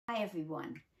Hi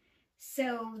everyone.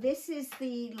 So this is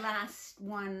the last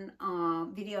one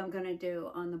video I'm going to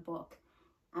do on the book.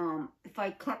 If I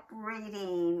kept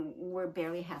reading, we're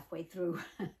barely halfway through.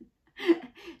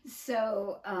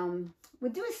 So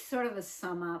we'll do a sort of a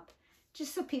sum up,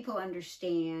 just so people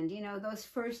understand, you know, those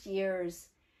first years,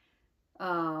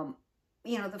 you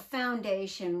know, the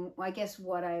foundation, I guess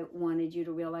what I wanted you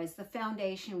to realize, the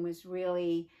foundation was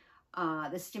really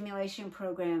the stimulation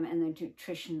program and the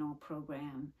nutritional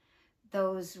program.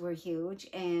 Those were huge.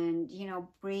 And, you know,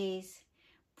 Bree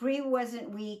wasn't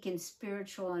weak in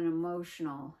spiritual and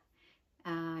emotional.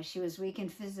 She was weak in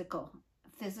physical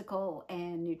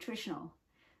and nutritional.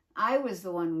 I was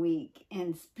the one weak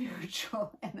in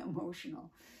spiritual and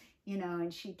emotional, you know,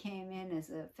 and she came in as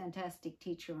a fantastic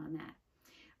teacher on that.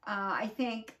 I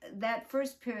think that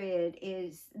first period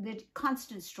is the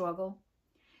constant struggle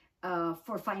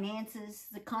for finances,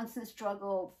 the constant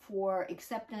struggle for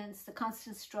acceptance, the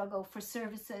constant struggle for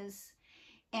services.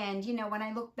 And, you know, when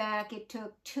I look back, it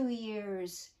took 2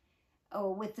 years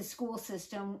with the school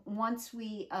system. Once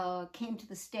we came to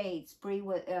the States,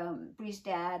 Bree's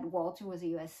dad, Walter, was a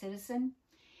U.S. citizen.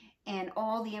 And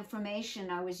all the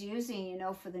information I was using, you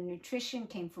know, for the nutrition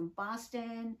came from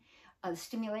Boston. The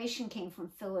stimulation came from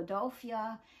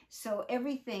Philadelphia. So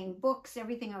everything, books,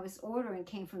 everything I was ordering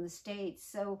came from the States.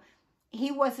 So he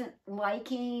wasn't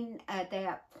liking at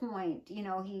that point, you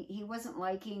know, he wasn't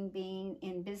liking being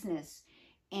in business.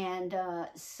 And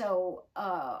so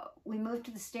we moved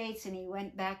to the States and he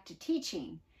went back to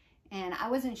teaching. And I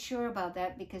wasn't sure about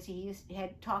that because he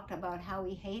had talked about how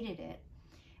he hated it.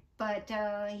 But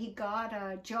he got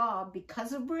a job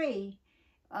because of Bree,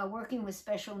 working with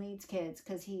special needs kids,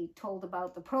 because he told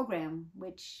about the program,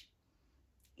 which,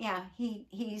 yeah, he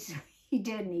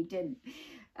did and he didn't.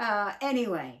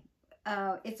 Anyway,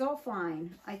 it's all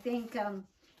fine. I think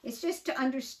it's just to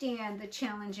understand the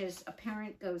challenges a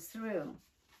parent goes through.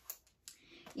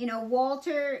 You know,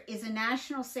 Walter is a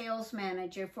national sales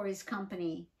manager for his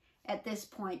company at this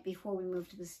point before we moved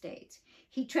to the States.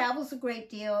 He travels a great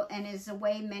deal and is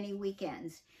away many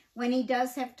weekends. When he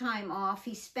does have time off,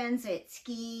 he spends it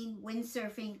skiing,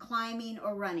 windsurfing, climbing,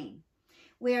 or running.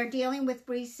 We are dealing with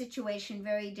Bree's situation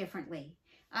very differently.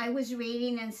 I was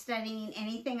reading and studying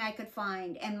anything I could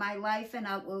find, and my life and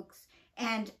outlooks,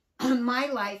 and my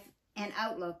life and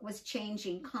outlook was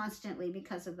changing constantly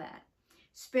because of that.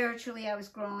 Spiritually, I was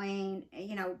growing.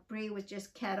 You know, Bree was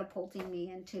just catapulting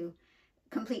me into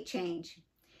complete change.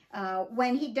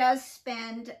 When he does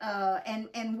spend,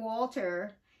 and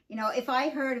Walter, you know, if I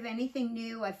heard of anything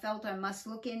new, I felt I must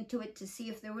look into it to see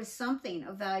if there was something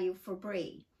of value for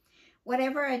Bree.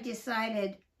 Whatever I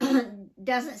decided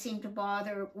doesn't seem to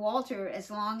bother Walter as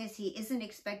long as he isn't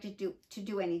expected to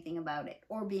do anything about it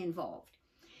or be involved.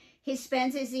 He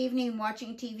spends his evening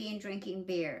watching TV and drinking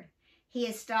beer. He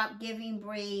has stopped giving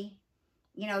Bree,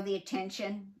 you know, the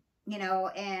attention, you know,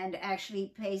 and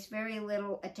actually pays very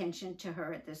little attention to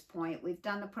her at this point. We've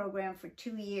done the program for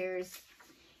 2 years,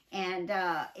 and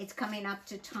it's coming up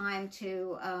to time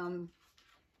to,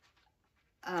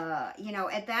 you know,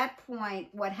 at that point,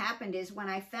 what happened is when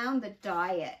I found the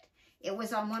diet, it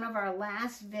was on one of our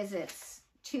last visits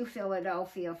to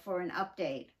Philadelphia for an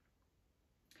update.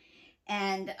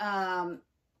 And,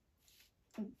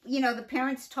 you know, the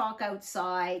parents talk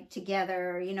outside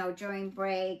together, you know, during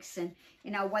breaks and, you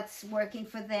know, what's working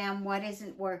for them, what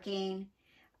isn't working.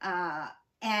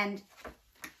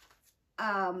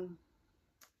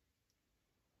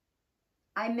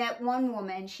 I met one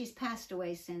woman, she's passed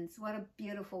away since. What a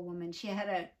beautiful woman. She had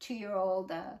a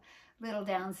 2-year-old little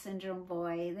Down syndrome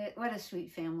boy. What a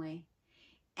sweet family.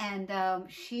 And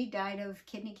she died of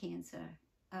kidney cancer.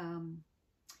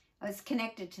 I was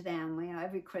connected to them. You know,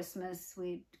 every Christmas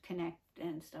we'd connect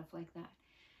and stuff like that.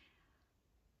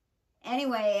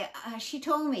 Anyway, she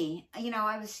told me, you know,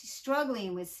 I was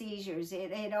struggling with seizures.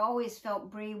 It always felt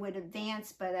Bree would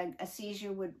advance, but a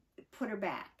seizure would put her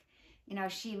back. You know,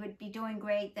 she would be doing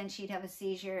great, then she'd have a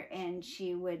seizure, and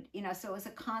she would, you know, so it was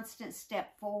a constant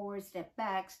step forward, step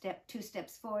back, 2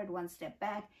 steps forward, 1 step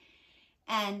back.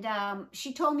 And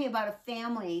she told me about a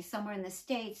family somewhere in the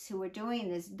States who were doing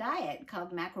this diet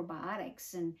called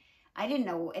macrobiotics. And I didn't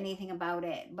know anything about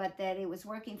it, but that it was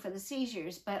working for the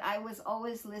seizures. But I was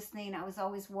always listening. I was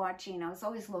always watching. I was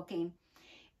always looking.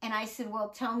 And I said, well,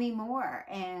 tell me more.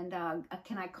 And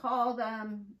can I call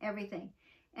them? Everything.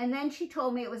 And then she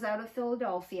told me it was out of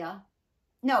Philadelphia.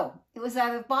 No, it was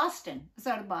out of Boston. It was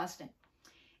out of Boston.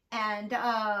 And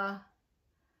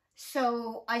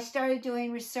so I started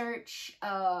doing research.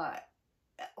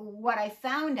 What I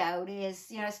found out is,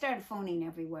 you know, I started phoning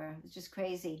everywhere. It was just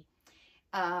crazy.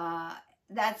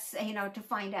 that's, you know, to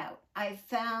find out. I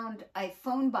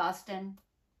phoned Boston.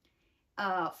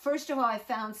 First of all, I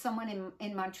found someone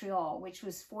in Montreal, which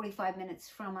was 45 minutes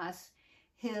from us,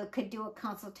 who could do a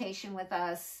consultation with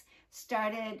us.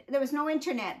 There was no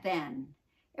internet then.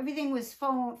 Everything was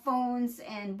phones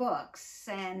and books,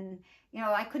 and, you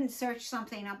know, I couldn't search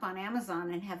something up on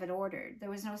Amazon and have it ordered. There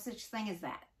was no such thing as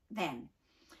that then.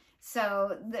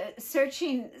 So the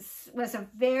searching was a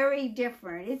very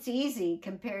different, it's easy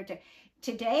compared to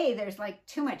today. There's like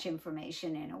too much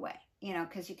information in a way, you know,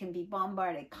 because you can be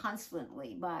bombarded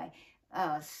constantly by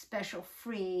special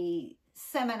free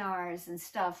seminars and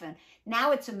stuff. And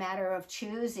now it's a matter of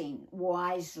choosing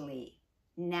wisely.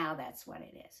 Now that's what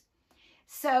it is.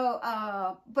 So,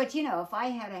 but you know, if I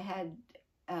had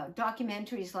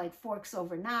documentaries like Forks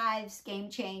Over Knives, Game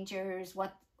Changers,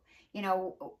 what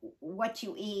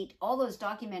you eat, all those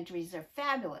documentaries are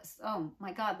fabulous. Oh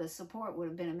my God, the support would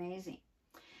have been amazing.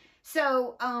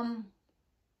 So,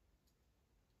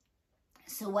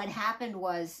 so what happened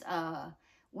was,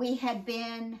 we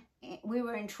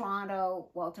were in Toronto.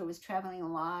 Walter was traveling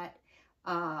a lot.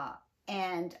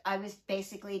 And I was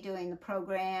basically doing the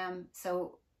program.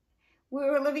 So we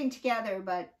were living together,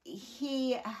 but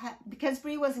because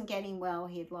Bree wasn't getting well,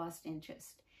 he had lost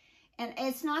interest. And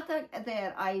it's not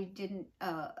that I didn't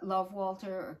love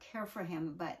Walter or care for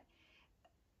him, but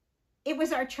it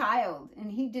was our child,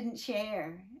 and he didn't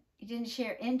share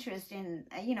interest in,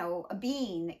 you know, a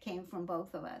being that came from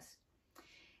both of us.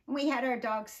 And we had our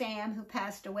dog Sam, who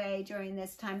passed away during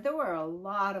this time. There were a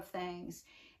lot of things.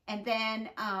 And then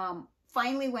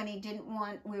finally, when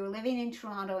we were living in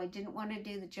Toronto, he didn't want to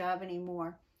do the job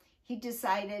anymore. He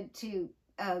decided to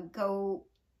go,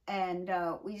 and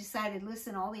we decided,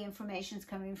 listen, all the information's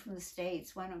coming from the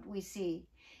States. Why don't we see?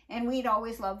 And we'd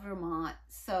always loved Vermont.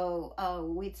 So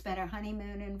we'd spent our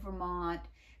honeymoon in Vermont,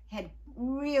 had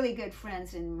really good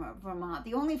friends in Vermont.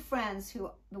 The only friends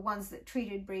the ones that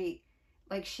treated Bree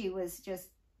like she was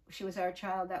our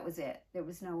child, that was it. There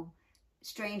was no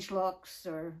strange looks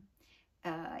or,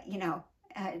 you know,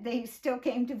 they still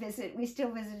came to visit. We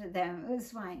still visited them. It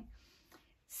was fine.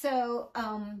 So,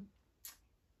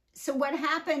 so what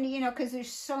happened, you know, because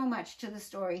there's so much to the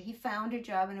story. He found a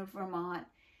job in Vermont,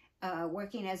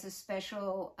 working as a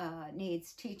special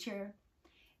needs teacher.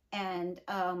 And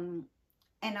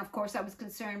of course I was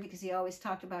concerned because he always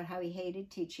talked about how he hated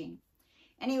teaching.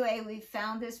 Anyway, we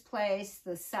found this place.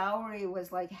 The salary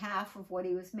was like half of what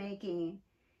he was making.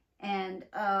 And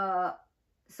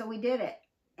so we did it.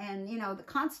 And, you know, the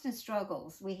constant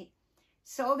struggles. We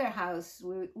sold our house.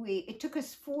 It took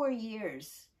us 4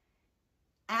 years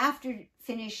after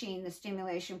finishing the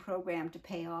stimulation program to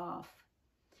pay off.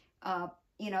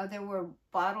 You know, there were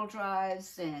bottle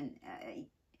drives. And,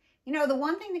 you know, the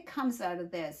one thing that comes out of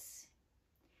this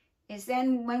is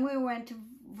then when we went to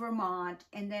Vermont,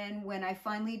 and then when I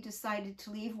finally decided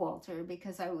to leave Walter,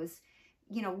 because I was,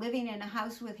 you know, living in a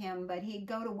house with him, but he'd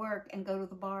go to work and go to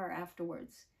the bar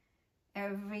afterwards.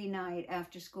 Every night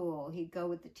after school, he'd go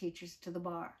with the teachers to the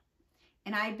bar.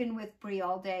 And I'd been with Bree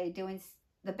all day doing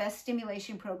the best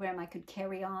stimulation program I could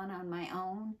carry on my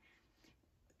own,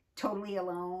 totally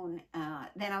alone.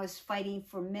 Then I was fighting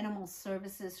for minimal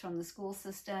services from the school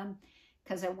system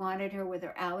because I wanted her with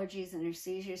her allergies and her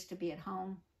seizures to be at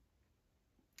home.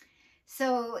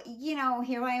 So, you know,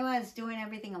 here I was doing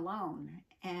everything alone.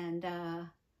 And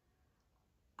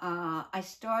I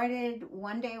started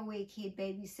one day a week. He'd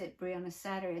babysit Bree on a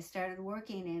Saturday. I started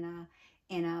working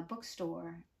in a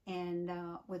bookstore, and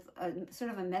with a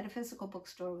sort of a metaphysical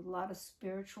bookstore with a lot of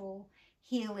spiritual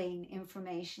healing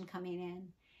information coming in.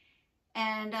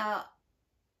 And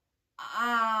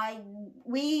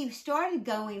we started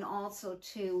going also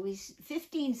to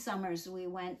 15 summers. We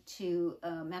went to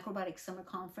Macrobiotic Summer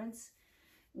Conference,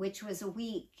 which was a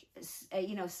week,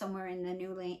 you know, somewhere in the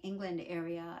New England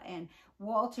area. And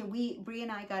Walter, Bree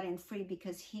and I got in free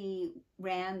because he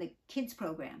ran the kids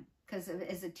program. Because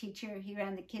as a teacher, he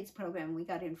ran the kids program. We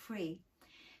got in free.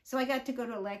 So I got to go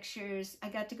to lectures. I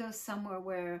got to go somewhere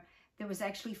where there was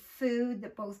actually food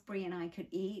that both Bree and I could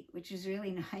eat, which was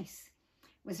really nice.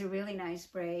 It was a really nice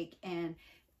break. And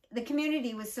the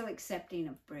community was so accepting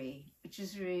of Bree, which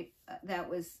is really, that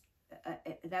was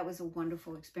a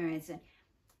wonderful experience. And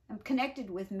I'm connected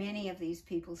with many of these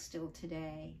people still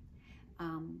today.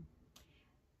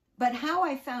 But how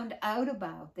I found out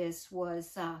about this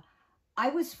was I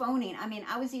was phoning. I mean,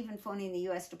 I was even phoning the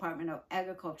U.S. Department of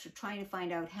Agriculture trying to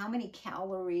find out how many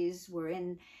calories were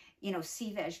in, you know,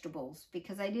 sea vegetables,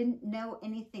 because I didn't know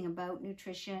anything about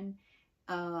nutrition,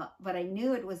 but I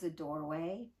knew it was a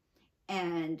doorway,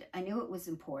 and I knew it was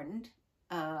important.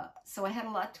 So I had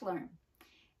a lot to learn.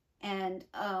 And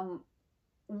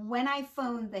when I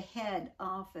phoned the head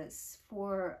office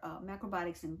for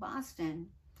macrobiotics in Boston,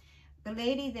 the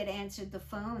lady that answered the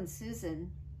phone, Susan,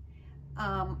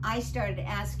 I started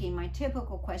asking my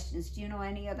typical questions. Do you know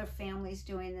any other families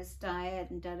doing this diet?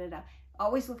 And da-da-da.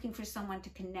 Always looking for someone to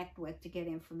connect with to get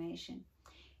information.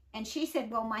 And she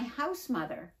said, well, my house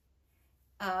mother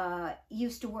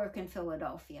used to work in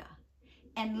Philadelphia.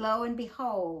 And lo and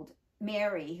behold,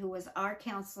 Mary, who was our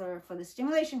counselor for the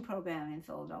stimulation program in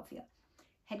Philadelphia,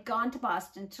 had gone to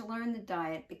Boston to learn the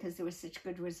diet because there were such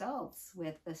good results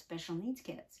with the special needs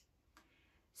kids.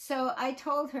 So I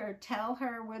told her, tell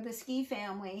her we're the Ski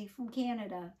family from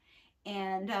Canada.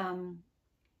 And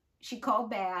she called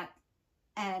back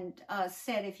and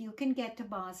said, if you can get to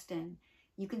Boston,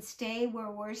 you can stay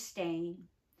where we're staying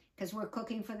because we're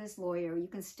cooking for this lawyer. You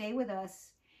can stay with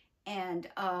us and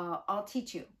I'll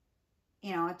teach you.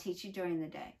 You know, I'll teach you during the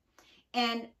day.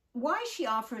 And why she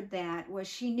offered that was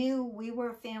she knew we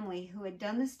were a family who had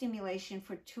done the stimulation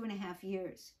for 2.5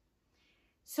 years.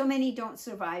 So many don't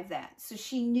survive that. So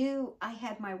she knew I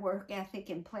had my work ethic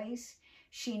in place.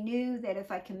 She knew that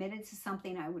if I committed to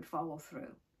something, I would follow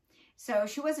through. So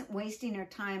she wasn't wasting her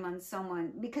time on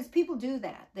someone, because people do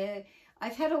that.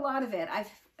 I've had a lot of it.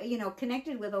 I've, you know,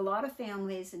 connected with a lot of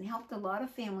families and helped a lot of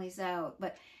families out,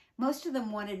 but most of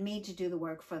them wanted me to do the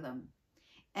work for them.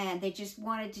 And they just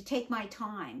wanted to take my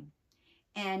time.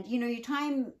 And, you know, your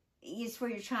time is for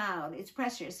your child. It's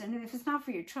precious. And if it's not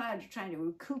for your child, you're trying to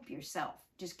recoup yourself.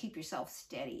 Just keep yourself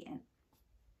steady. And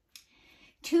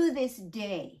to this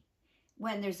day,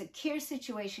 when there's a care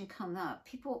situation come up,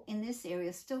 people in this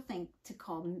area still think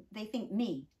they think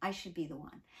me, I should be the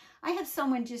one. I have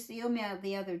someone just emailed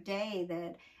the other day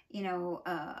that, you know,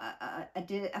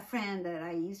 a friend that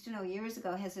I used to know years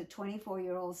ago has a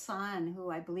 24-year-old son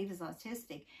who I believe is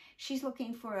autistic. She's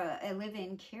looking for a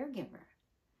live-in caregiver.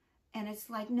 And it's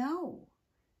like, no,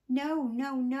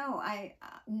 I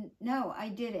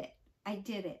did it. I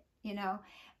did it, you know.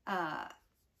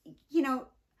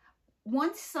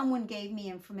 Once someone gave me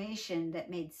information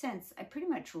that made sense, I pretty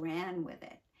much ran with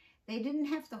it. They didn't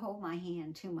have to hold my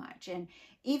hand too much. And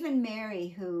even Mary,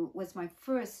 who was my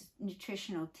first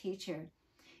nutritional teacher,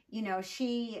 you know,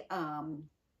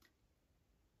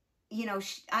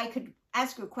 I could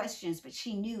ask her questions, but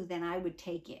she knew then I would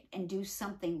take it and do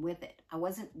something with it. I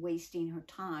wasn't wasting her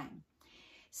time.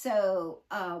 So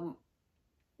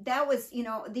that was, you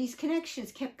know, these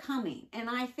connections kept coming. And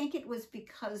I think it was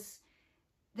because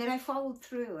that I followed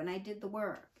through and I did the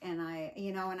work. And I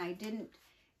didn't,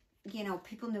 you know,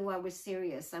 people knew I was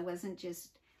serious. I wasn't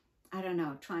just, I don't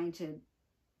know, trying to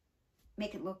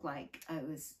make it look like I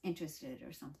was interested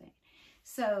or something.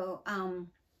 So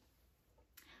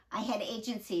I had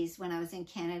agencies when I was in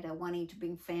Canada wanting to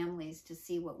bring families to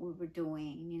see what we were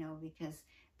doing, you know, because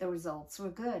the results were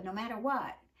good no matter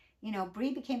what. You know,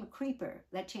 Bree became a creeper.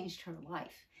 That changed her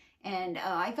life. And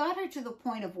I got her to the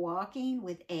point of walking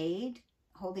with aid,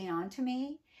 holding on to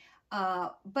me.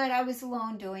 But I was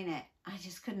alone doing it. I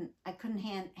just couldn't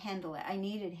handle it. I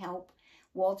needed help.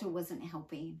 Walter wasn't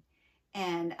helping.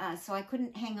 And so I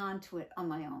couldn't hang on to it on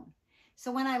my own.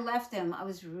 So when I left him, I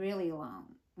was really alone.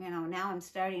 You know, now I'm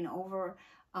starting over.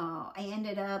 I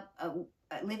ended up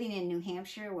living in New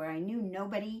Hampshire where I knew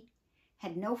nobody,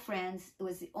 had no friends. It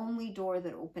was the only door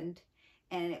that opened.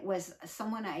 And it was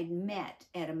someone I'd met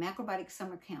at a macrobiotic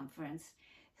summer conference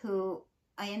who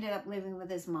I ended up living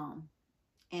with his mom.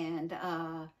 And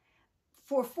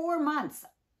for 4 months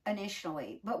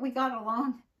initially, but we got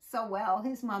along so well,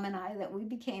 his mom and I, that we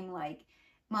became like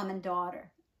mom and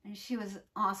daughter. And she was an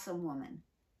awesome woman,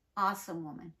 awesome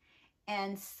woman.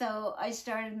 And so I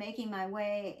started making my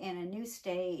way in a new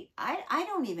state. I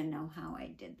don't even know how I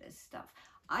did this stuff.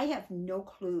 I have no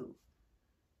clue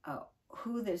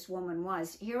who this woman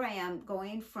was. Here I am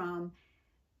going from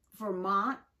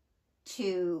Vermont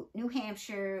to New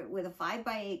Hampshire with a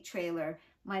 5x8 trailer,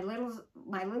 my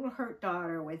little hurt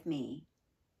daughter with me,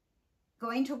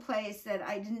 going to a place that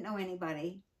I didn't know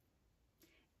anybody.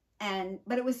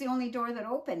 But it was the only door that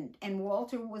opened, and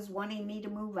Walter was wanting me to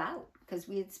move out because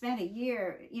we had spent a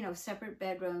year, you know, separate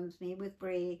bedrooms, me with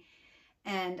Bree.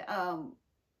 And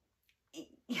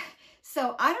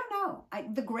so I don't know,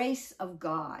 the grace of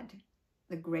God,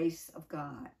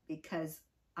 because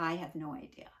I have no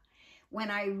idea. When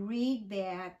I read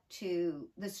back to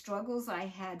the struggles I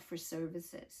had for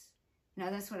services, now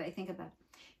that's what I think about.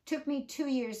 It took me 2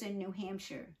 years in New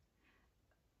Hampshire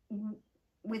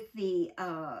with the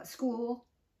school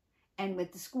and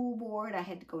with the school board. I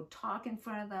had to go talk in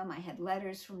front of them. I had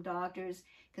letters from doctors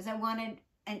because I wanted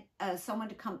someone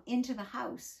to come into the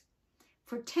house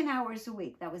for 10 hours a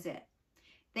week. That was it.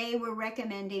 they were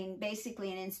recommending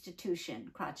basically an institution,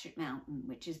 Crotchet Mountain,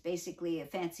 which is basically a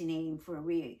fancy name for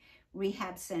a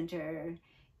rehab center.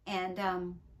 And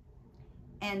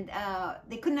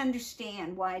they couldn't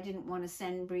understand why I didn't want to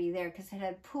send Bree there, because it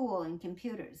had a pool and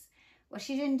computers. Well,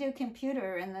 she didn't do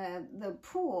computer, and the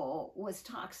pool was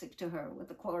toxic to her with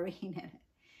the chlorine in it.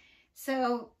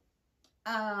 So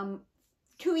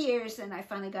 2 years, and I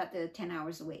finally got the 10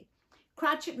 hours a week.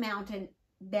 Crotchet Mountain,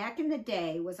 back in the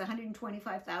day, was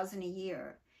 $125,000 a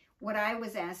year. What I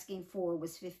was asking for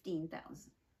was $15,000.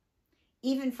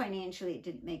 Even financially, it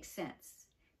didn't make sense.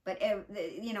 But,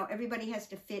 you know, everybody has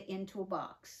to fit into a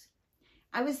box.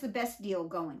 I was the best deal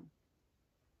going.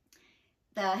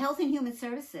 The Health and Human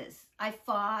Services, I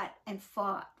fought and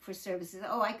fought for services.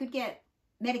 Oh, I could get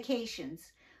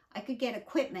medications. I could get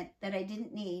equipment that I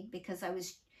didn't need because I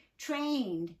was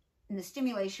trained in the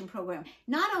stimulation program.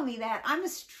 Not only that, I'm a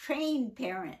trained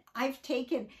parent. I've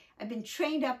been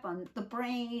trained up on the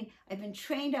brain. I've been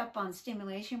trained up on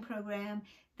stimulation program.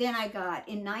 Then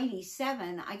in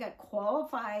 97, I got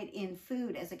qualified in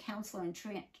food as a counselor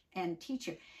and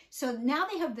teacher. So now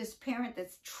they have this parent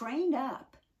that's trained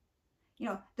up, you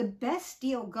know, the best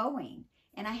deal going.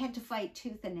 And I had to fight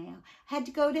tooth and nail. I had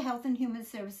to go to Health and Human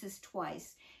Services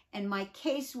twice. And my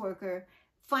caseworker,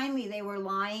 finally, they were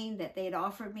lying that they had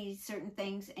offered me certain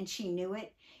things, and she knew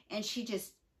it. And she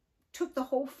just took the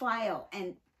whole file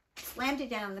and slammed it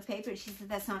down on the paper. She said,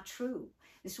 that's not true.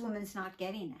 This woman's not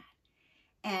getting that.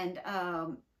 And,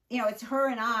 you know, it's her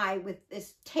and I with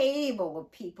this table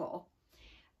of people.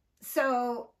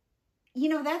 So, you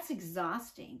know, that's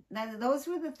exhausting. Those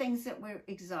were the things that were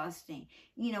exhausting.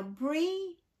 You know,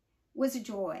 Bree was a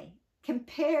joy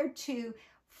compared to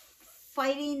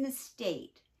fighting the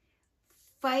state,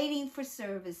 fighting for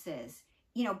services,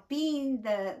 you know, being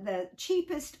the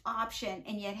cheapest option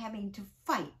and yet having to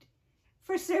fight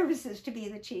for services to be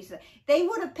the cheapest. They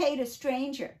would have paid a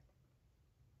stranger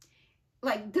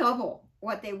like double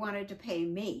what they wanted to pay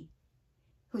me,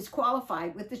 who's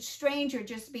qualified, with the stranger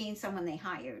just being someone they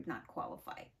hired, not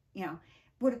qualified, you know,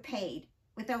 would have paid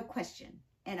without question.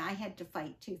 And I had to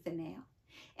fight tooth and nail.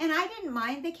 And I didn't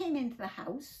mind. They came into the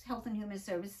house, Health and Human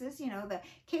Services. You know, the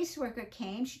caseworker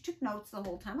came. She took notes the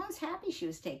whole time. I was happy she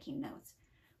was taking notes.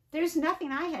 There's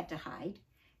nothing I had to hide.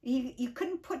 You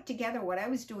couldn't put together what I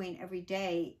was doing every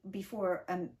day before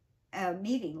a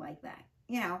meeting like that.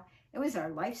 You know, it was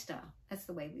our lifestyle. That's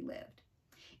the way we lived.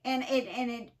 And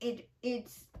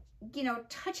it's, you know,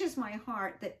 touches my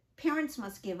heart that parents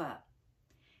must give up,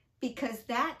 because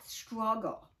that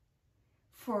struggle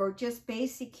for just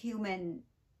basic human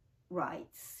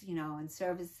rights, you know, and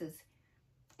services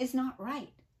is not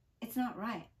right. It's not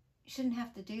right. You shouldn't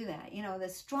have to do that. You know, the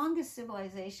strongest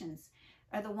civilizations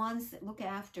are the ones that look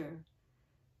after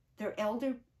their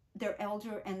elder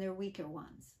and their weaker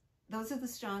ones. Those are the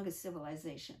strongest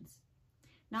civilizations.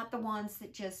 Not the ones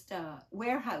that just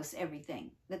warehouse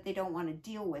everything that they don't want to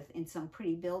deal with in some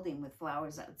pretty building with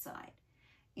flowers outside.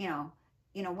 You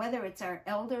know, whether it's our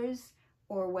elders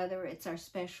or whether it's our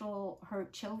special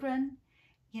hurt children,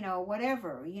 you know,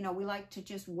 whatever. You know, we like to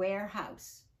just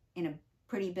warehouse in a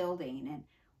pretty building and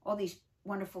all these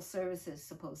wonderful services,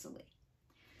 supposedly.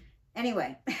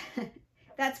 Anyway,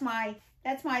 that's my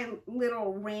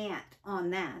little rant on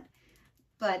that.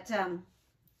 But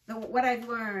what I've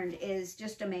learned is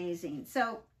just amazing.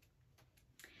 So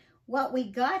what we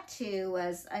got to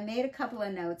was, I made a couple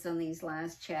of notes on these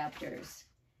last chapters,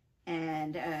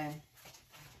 and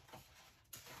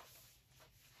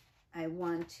I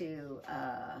want to,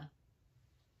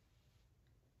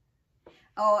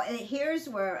 and here's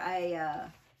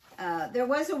where there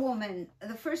was a woman,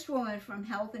 the first woman from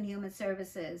Health and Human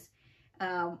Services.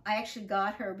 I actually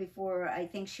got her before I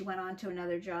think she went on to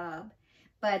another job.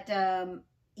 But,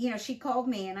 you know, she called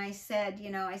me and I said,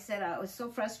 I was so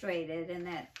frustrated, and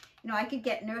that, you know, I could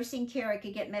get nursing care, I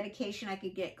could get medication, I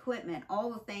could get equipment,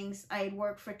 all the things I had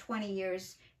worked for 20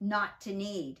 years not to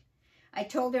need. I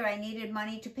told her I needed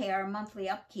money to pay our monthly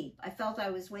upkeep. I felt I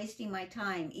was wasting my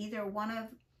time. Either one of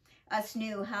us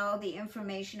knew how the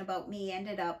information about me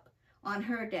ended up on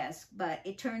her desk, but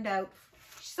it turned out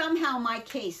somehow my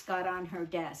case got on her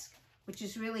desk, which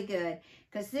is really good,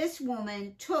 because this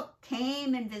woman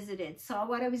came and visited, saw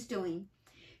what I was doing,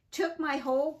 took my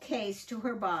whole case to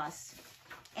her boss,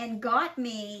 and got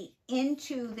me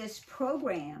into this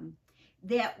program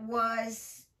that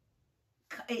was,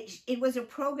 it was a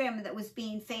program that was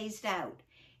being phased out.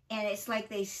 And it's like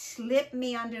they slipped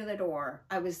me under the door.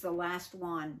 I was the last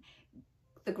one.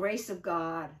 The grace of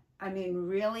God. I mean,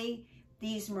 really,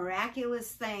 these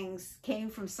miraculous things came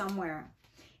from somewhere.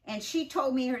 And she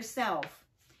told me herself,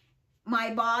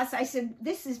 my boss, I said,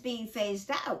 this is being phased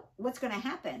out. What's going to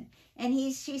happen? And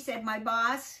she said, my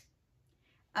boss,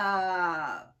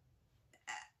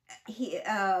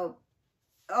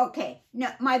 okay, no,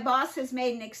 my boss has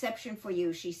made an exception for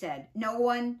you, she said. No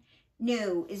one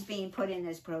new is being put in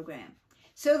this program.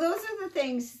 So those are the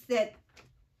things that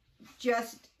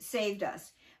just saved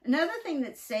us. Another thing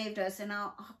that saved us, and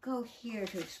I'll go here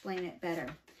to explain it better,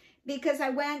 because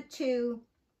I went to,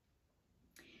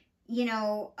 you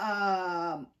know,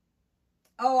 I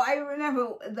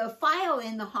remember the file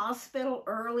in the hospital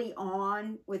early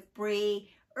on with Bree,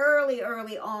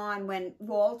 early on when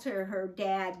Walter, her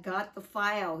dad, got the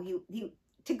file, he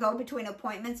to go between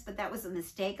appointments, but that was a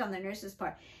mistake on the nurse's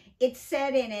part. It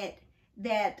said in it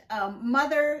that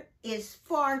mother is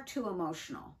far too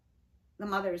emotional. The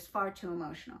mother is far too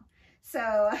emotional.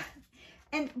 So,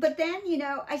 but then, you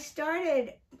know, I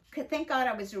started, thank God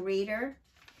I was a reader,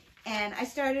 and I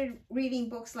started reading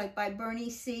books like by Bernie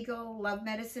Siegel, Love,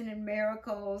 Medicine, and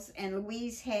Miracles, and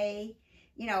Louise Hay,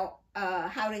 you know,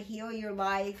 How to Heal Your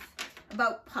Life,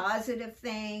 about positive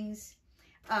things.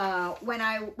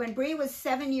 When Bree was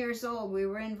 7 years old, we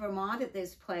were in Vermont at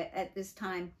this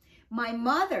time. My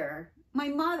mother,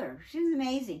 she was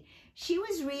amazing. She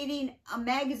was reading a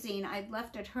magazine I'd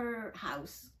left at her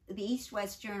house, the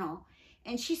East-West Journal,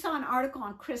 and she saw an article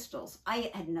on crystals.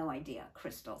 I had no idea,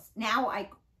 crystals. Now I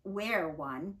wear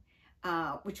one,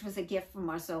 which was a gift from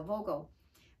Marcel Vogel.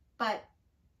 But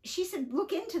she said,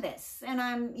 look into this. And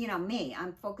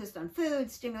I'm focused on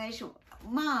food, stimulation,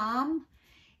 Mom.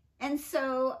 And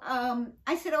so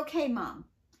I said, okay, Mom.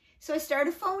 So I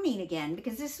started phoning again,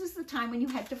 because this was the time when you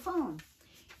had to phone.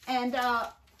 And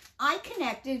I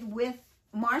connected with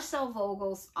Marcel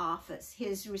Vogel's office,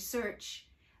 his research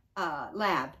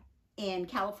lab in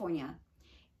California.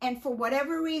 And for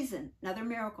whatever reason, another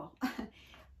miracle,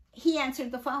 he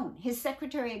answered the phone. His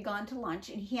secretary had gone to lunch,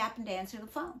 and he happened to answer the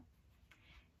phone.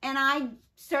 And I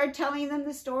started telling them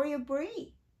the story of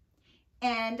Bree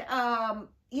and,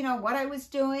 you know, what I was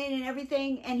doing and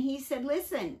everything. And he said,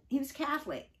 listen, he was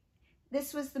Catholic.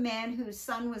 This was the man whose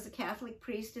son was a Catholic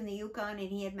priest in the Yukon, and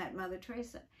he had met Mother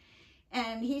Teresa.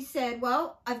 And he said,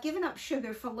 well, I've given up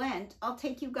sugar for Lent. I'll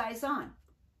take you guys on.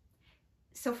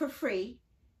 So for free,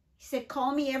 he said,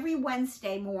 call me every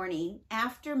Wednesday morning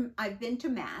after I've been to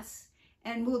Mass,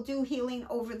 and we'll do healing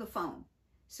over the phone.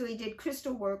 So he did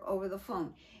crystal work over the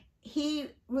phone.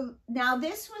 Now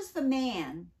this was the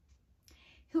man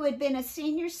who had been a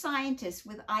senior scientist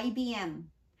with IBM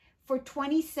for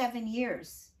 27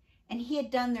 years. And he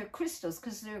had done their crystals,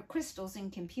 because there are crystals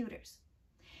in computers.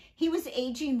 He was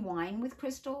aging wine with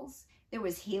crystals. There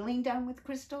was healing done with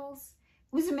crystals.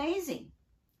 It was amazing.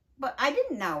 But I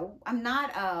didn't know. I'm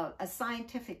not a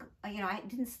scientific, you know, I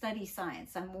didn't study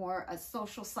science. I'm more a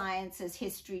social sciences,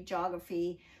 history,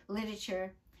 geography,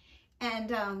 literature.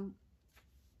 And,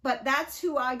 but that's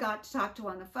who I got to talk to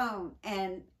on the phone.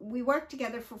 And we worked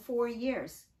together for 4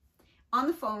 years on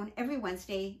the phone every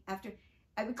Wednesday after.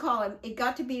 I would call him, it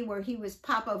got to be where he was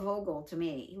Papa Vogel to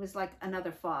me. He was like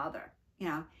another father, you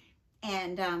know.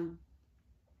 And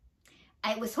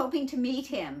I was hoping to meet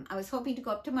him. I was hoping to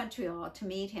go up to Montreal to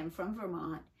meet him from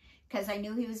Vermont, because I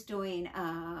knew he was doing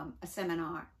a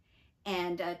seminar,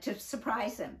 and to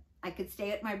surprise him. I could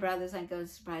stay at my brother's, I'd go to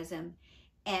surprise him.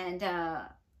 And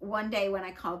one day when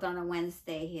I called on a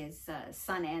Wednesday, his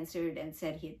son answered and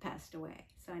said he had passed away.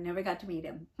 So I never got to meet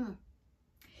him.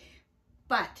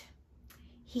 But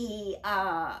he,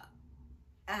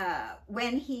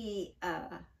 when he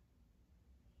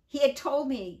had told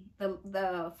me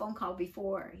the phone call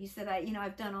before, he said,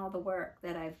 I've done all the work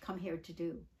that I've come here to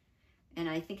do. And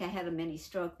I think I had a mini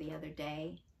stroke the other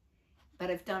day, but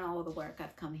I've done all the work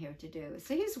I've come here to do.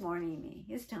 So he's warning me,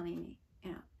 he's telling me,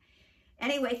 you know.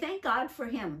 Anyway, thank God for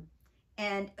him.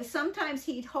 And sometimes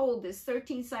he'd hold this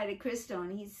 13-sided crystal,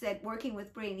 and he said, working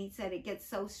with Bree, and he said it gets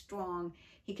so strong,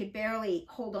 he could barely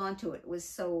hold on to it. It was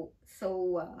so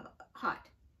hot.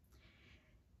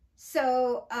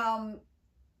 So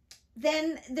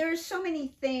then there's so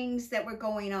many things that were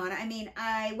going on. I mean,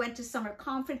 I went to summer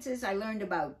conferences. I learned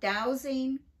about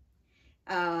dowsing.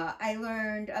 I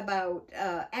learned about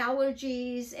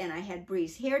allergies, and I had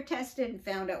Bree's hair tested and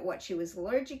found out what she was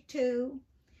allergic to.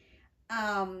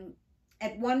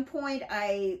 At one point,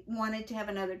 I wanted to have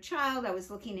another child. I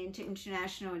was looking into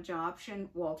international adoption.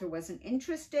 Walter wasn't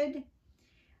interested.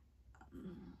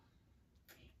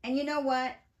 And you know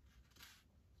what?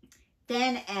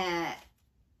 Then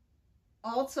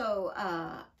also,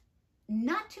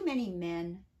 not too many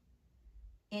men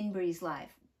in Bree's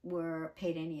life were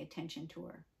paid any attention to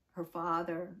her. Her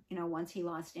father, you know, once he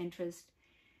lost interest.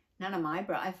 None of my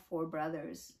I have 4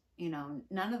 brothers. You know,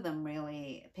 none of them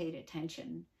really paid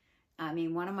attention. I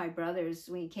mean, one of my brothers,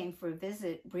 when he came for a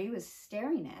visit, Bree was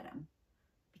staring at him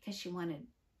because she wanted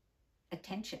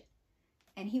attention.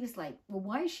 And he was like, well,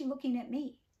 why is she looking at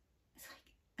me? It's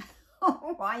like,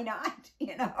 oh, why not?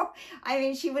 You know, I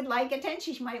mean, she would like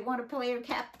attention. She might want to play her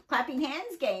clapping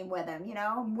hands game with him, you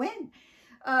know, and win.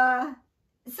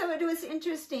 So it was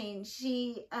interesting.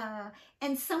 She,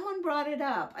 and someone brought it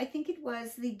up. I think it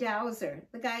was the Dowser,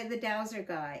 the Dowser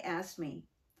guy asked me.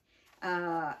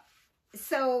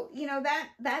 So, you know,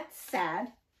 that's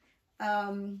sad.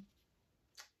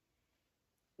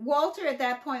 Walter at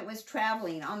that point was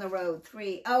traveling on the road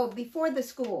before the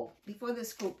school,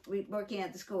 working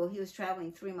at the school, he was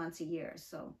traveling 3 months a year.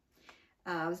 So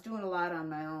I was doing a lot on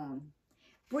my own.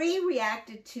 Bree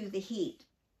reacted to the heat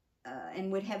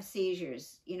and would have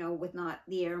seizures, you know, with not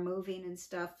the air moving and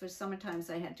stuff. For sometimes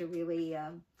I had to really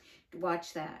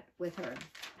watch that with her.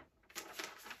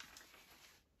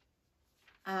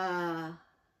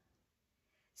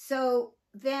 So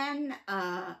then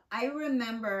I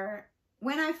remember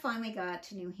when I finally got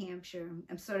to New Hampshire,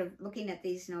 I'm sort of looking at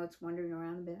these notes, wandering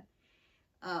around a bit.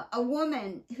 A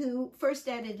woman who first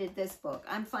edited this book,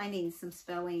 I'm finding some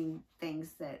spelling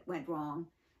things that went wrong,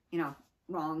 you know,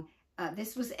 wrong.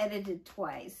 This was edited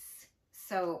twice,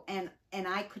 so, and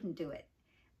I couldn't do it.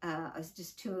 I was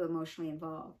just too emotionally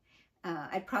involved.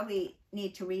 I'd probably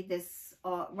need to read this,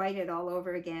 write it all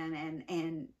over again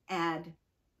and add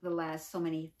the last so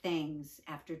many things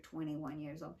after 21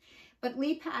 years old. But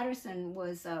Lee Patterson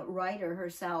was a writer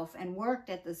herself and worked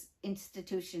at this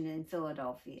institution in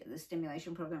Philadelphia, the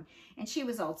stimulation program. And she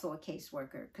was also a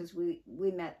caseworker because we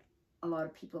met a lot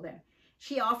of people there.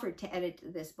 She offered to edit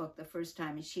this book the first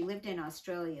time, and she lived in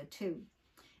Australia too.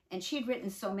 And she'd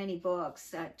written so many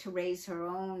books to raise her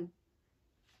own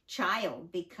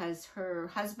child because her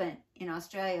husband in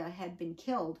Australia had been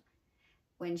killed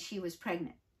when she was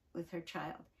pregnant with her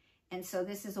child. And so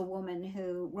this is a woman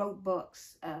who wrote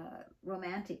books,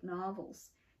 romantic novels,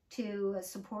 to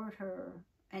support her.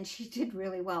 And she did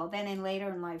really well. Then later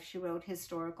in life, she wrote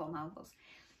historical novels.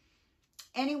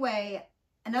 Anyway,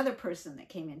 another person that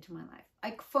came into my life.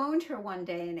 I phoned her one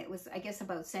day, and it was, I guess,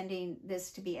 about sending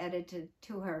this to be edited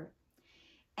to her.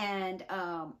 And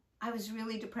I was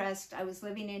really depressed. I was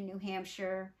living in New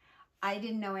Hampshire. I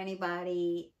didn't know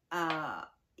anybody.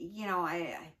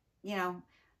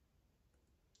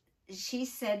 She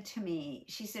said to me,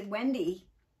 she said, Wendy,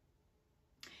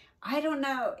 I don't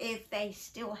know if they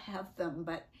still have them,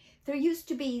 but there used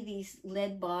to be these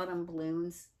lead bottom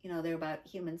balloons, you know, they're about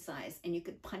human size, and you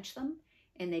could punch them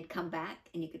and they'd come back,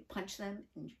 and you could punch them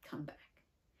and you'd come back.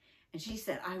 And she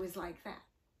said, I was like that.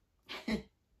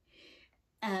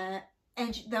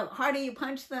 And the harder you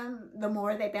punch them, the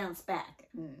more they bounce back,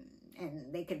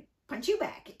 and they could punch you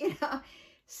back, you know.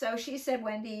 So she said,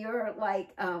 Wendy, you're like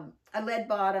a lead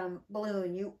bottom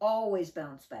balloon. You always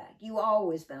bounce back. You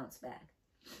always bounce back.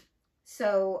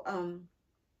 So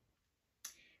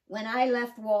when I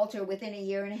left Walter, within 1.5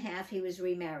 years, he was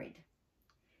remarried.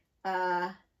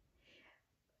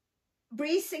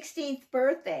 Bree's 16th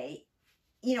birthday,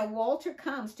 you know, Walter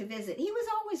comes to visit. He was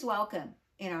always welcome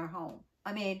in our home.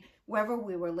 I mean, wherever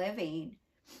we were living,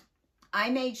 I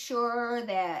made sure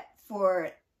that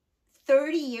for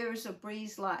 30 years of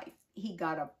Bree's life, he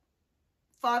got a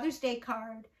Father's Day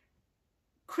card,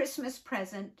 Christmas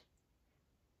present,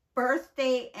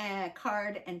 birthday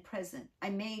card and present.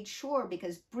 I made sure,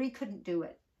 because Bree couldn't do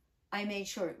it, I made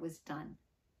sure it was done.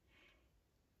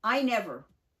 I never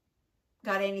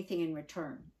got anything in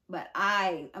return, but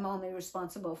I am only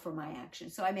responsible for my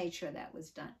actions, so I made sure that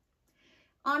was done.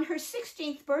 On her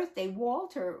 16th birthday,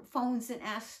 Walter phones and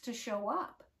asks to show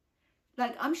up.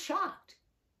 Like, I'm shocked.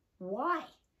 Why?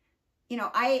 You know,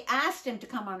 I asked him to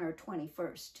come on her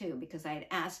 21st too, because I had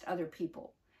asked other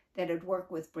people that had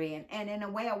worked with Bree, and in a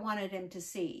way I wanted him to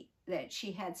see that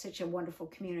she had such a wonderful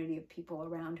community of people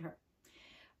around her.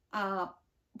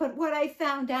 But what I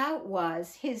found out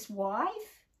was his wife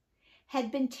had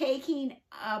been taking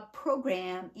a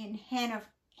program in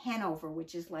Hanover,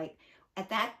 which is like, at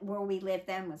that where we lived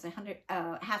then was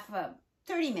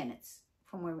 30 minutes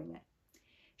from where we lived.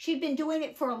 She'd been doing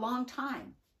it for a long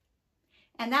time.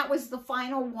 And that was the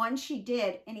final one she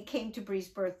did, and he came to Bree's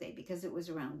birthday because it was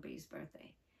around Bree's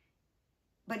birthday.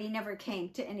 But he never came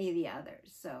to any of the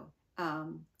others. So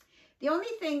the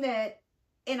only thing that,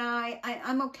 and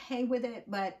I'm okay with it,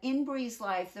 but in Bree's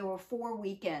life, there were 4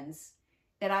 weekends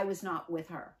that I was not with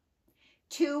her.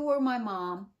 2 were my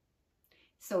mom,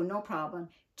 so no problem.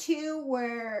 2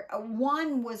 were,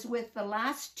 1 was with the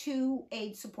last 2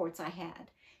 aid supports I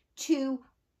had. 2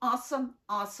 awesome,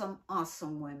 awesome,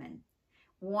 awesome women.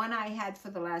 one I had for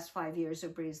the last 5 years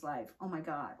of Bree's life. Oh my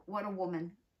God, what a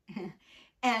woman.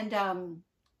 And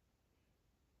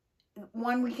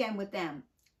one weekend with them.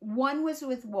 One was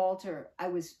with Walter. I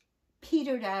was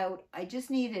petered out. I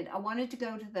wanted to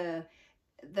go to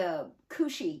the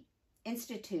Kushi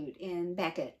Institute in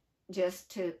Beckett just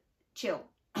to chill.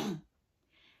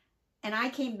 And I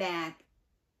came back.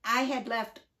 I had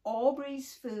left all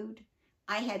Bree's food.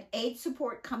 I had aid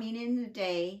support coming in the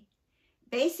day.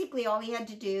 Basically, all he had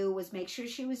to do was make sure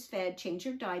she was fed, change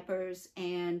her diapers,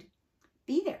 and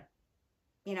be there,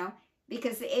 you know,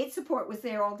 because the aid support was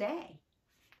there all day.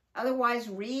 Otherwise,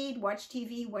 read, watch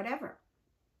TV, whatever.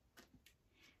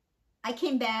 I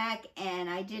came back and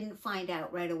I didn't find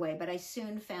out right away, but I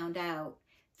soon found out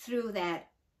through that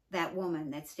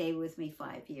woman that stayed with me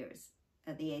 5 years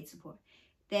of the aid support,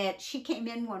 that she came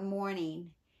in one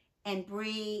morning and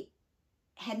Bree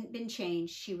hadn't been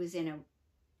changed. She was in a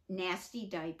nasty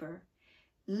diaper,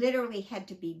 literally had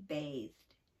to be bathed.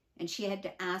 And she had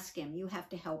to ask him, you have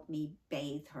to help me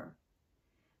bathe her.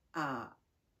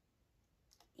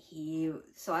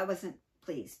 So I wasn't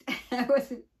pleased. I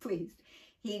wasn't pleased.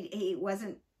 He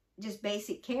wasn't just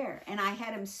basic care. And I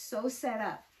had him so set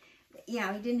up. You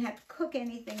know, he didn't have to cook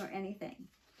anything or anything.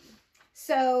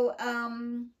 So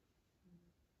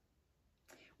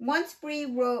once Bree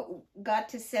got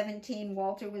to 17,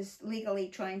 Walter was legally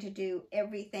trying to do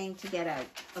everything to get out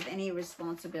of any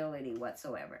responsibility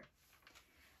whatsoever.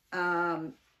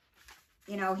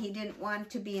 You know, he didn't want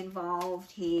to be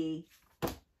involved. He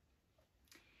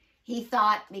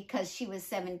thought because she was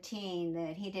 17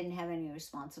 that he didn't have any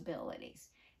responsibilities.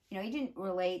 You know, he didn't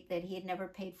relate that he had never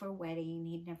paid for a wedding.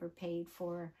 He'd never paid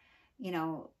for, you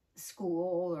know,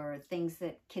 school or things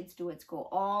that kids do at school,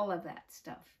 all of that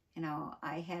stuff. You know,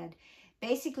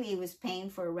 basically he was paying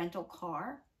for a rental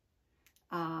car.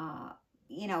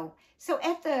 You know, so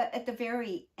at the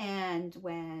very end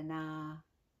when,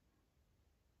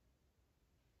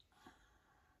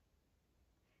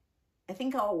 I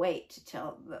think I'll wait to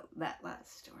tell that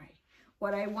last story.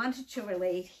 What I wanted to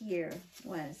relate here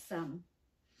was,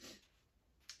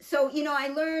 so, you know, I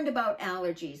learned about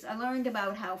allergies. I learned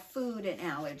about how food and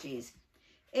allergies,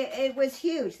 it was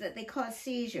huge that they cause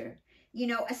seizure. You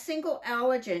know, a single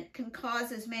allergen can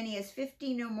cause as many as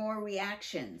 15 or more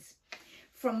reactions.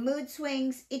 From mood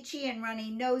swings, itchy and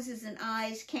runny noses and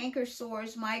eyes, canker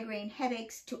sores, migraine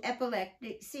headaches, to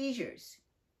epileptic seizures.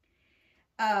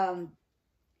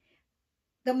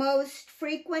 The most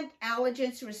frequent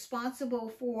allergens responsible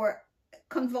for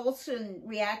convulsion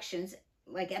reactions,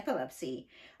 like epilepsy,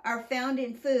 are found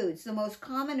in foods. The most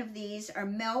common of these are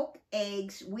milk,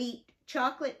 eggs, wheat,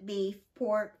 chocolate, beef,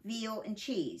 pork, veal, and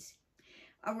cheese.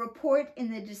 A report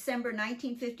in the December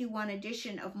 1951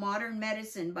 edition of Modern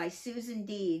Medicine by Susan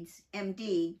Deeds,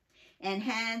 MD, and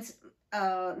Hans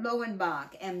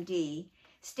Lowenbach, MD,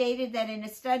 stated that in a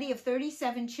study of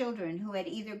 37 children who had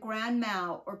either grand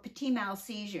mal or petit mal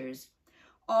seizures,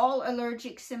 all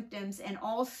allergic symptoms and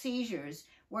all seizures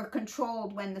were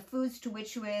controlled when the foods to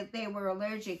which they were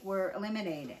allergic were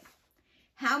eliminated.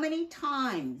 How many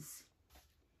times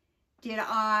did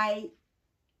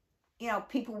you know,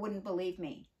 people wouldn't believe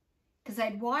me, because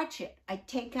I'd watch it. I'd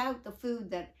take out the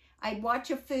food I'd watch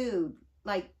a food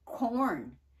like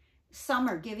corn.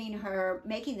 Summer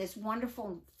making this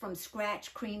wonderful from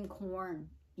scratch cream corn,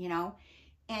 you know,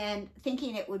 and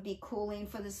thinking it would be cooling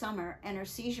for the summer and her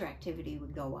seizure activity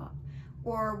would go up.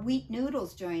 Or wheat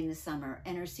noodles during the summer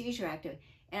and her seizure activity.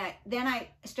 And then I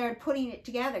started putting it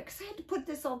together because I had to put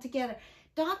this all together.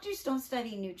 Doctors don't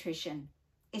study nutrition.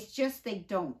 It's just they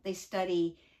don't. They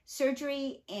study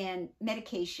surgery and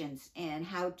medications and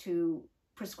how to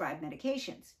prescribe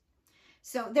medications.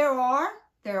 So there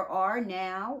are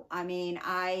now, I mean,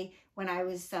 when I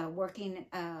was working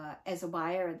as a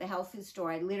buyer at the health food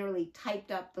store, I literally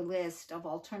typed up the list of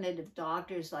alternative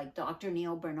doctors like Dr.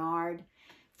 Neil Bernard,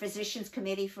 Physicians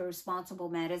Committee for Responsible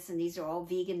Medicine. These are all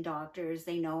vegan doctors.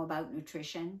 They know about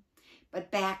nutrition.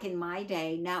 But back in my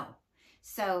day, no.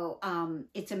 So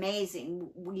it's amazing.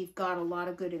 We've got a lot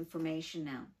of good information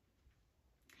now.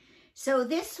 So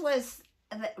this was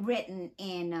written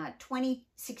in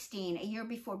 2016, a year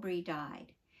before Bree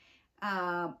died.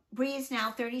 Bree is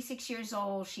now 36 years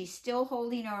old. She's still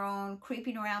holding her own,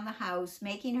 creeping around the house,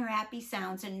 making her happy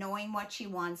sounds and knowing what she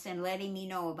wants and letting me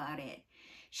know about it.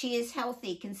 She is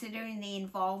healthy considering the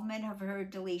involvement of her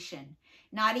deletion,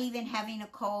 not even having a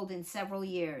cold in several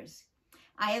years.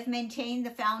 I have maintained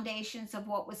the foundations of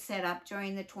what was set up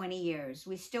during the 20 years.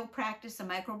 We still practice a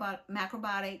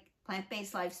macrobiotic,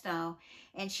 plant-based lifestyle,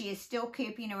 and she is still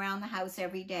creeping around the house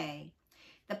every day.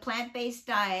 The plant-based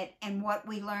diet and what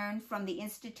we learned from the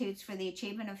Institutes for the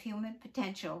Achievement of Human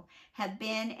Potential have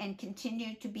been and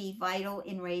continue to be vital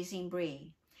in raising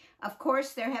Bree. Of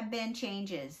course, there have been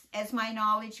changes. As my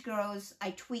knowledge grows,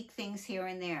 I tweak things here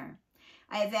and there.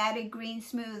 I have added green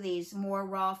smoothies, more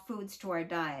raw foods to our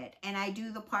diet, and I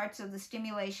do the parts of the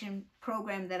stimulation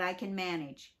program that I can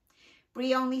manage.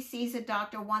 Bree only sees a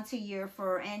doctor once a year for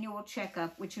her annual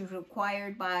checkup, which is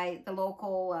required by the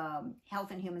local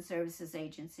Health and Human Services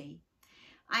Agency.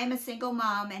 I am a single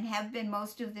mom and have been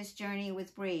most of this journey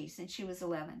with Bree since she was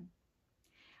 11.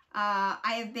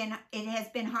 It has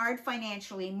been hard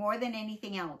financially more than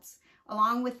anything else,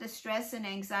 along with the stress and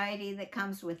anxiety that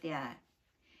comes with that.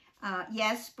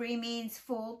 Yes, Bree means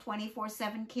full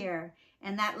 24/7 care,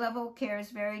 and that level of care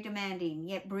is very demanding,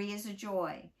 yet Bree is a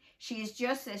joy. She is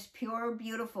just this pure,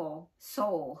 beautiful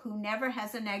soul who never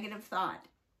has a negative thought,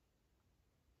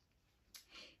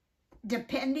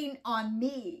 depending on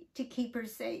me to keep her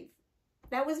safe.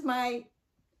 That was my,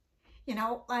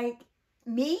 like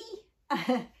me,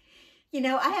 I'm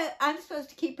supposed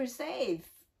to keep her safe,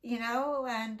 and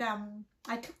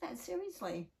I took that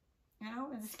seriously,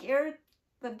 and scared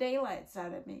the daylights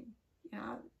out of me,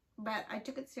 but I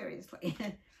took it seriously.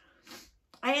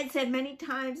 I had said many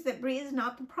times that Bree is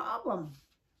not the problem.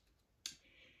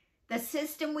 The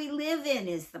system we live in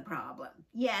is the problem.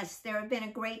 Yes, there have been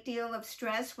a great deal of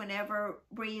stress whenever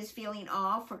Bree is feeling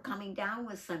off or coming down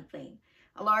with something.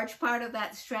 A large part of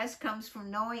that stress comes from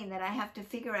knowing that I have to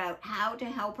figure out how to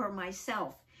help her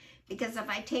myself. Because if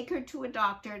I take her to a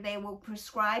doctor, they will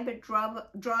prescribe a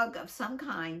drug of some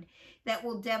kind that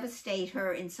will devastate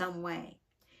her in some way.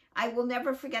 I will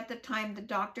never forget the time the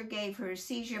doctor gave her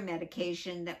seizure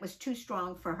medication that was too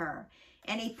strong for her,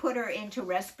 and he put her into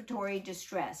respiratory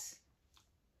distress.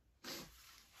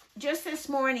 Just this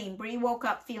morning, Bree woke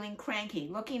up feeling cranky,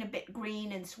 looking a bit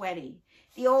green and sweaty.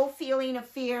 The old feeling of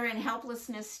fear and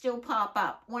helplessness still pop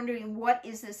up, wondering what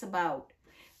is this about.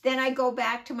 Then I go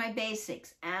back to my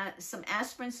basics, some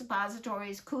aspirin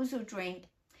suppositories, kuzu drink.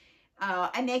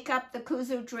 I make up the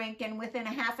kuzu drink, and within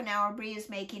a half an hour, Bree is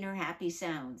making her happy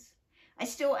sounds. I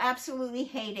still absolutely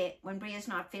hate it when Bree is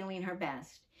not feeling her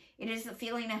best. It is the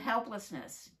feeling of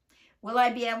helplessness. Will I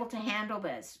be able to handle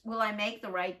this? Will I make the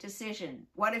right decision?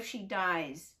 What if she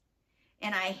dies?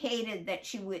 And I hated that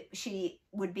she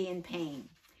would be in pain.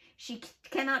 She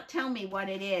cannot tell me what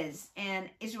it is and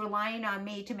is relying on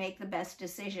me to make the best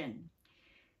decision.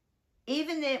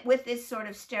 Even with this sort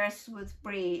of stress with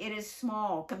Bree, it is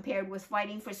small compared with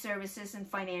fighting for services and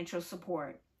financial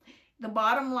support. The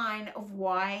bottom line of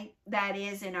why that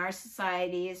is in our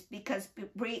society is because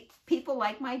people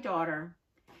like my daughter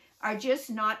are just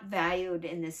not valued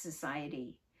in this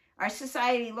society. Our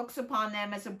society looks upon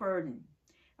them as a burden.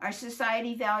 Our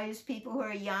society values people who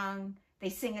are young, they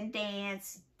sing and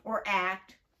dance or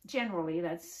act. Generally,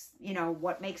 that's,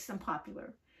 what makes them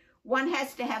popular. One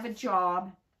has to have a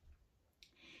job.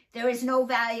 There is no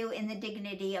value in the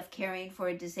dignity of caring for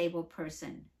a disabled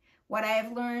person. What I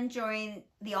have learned during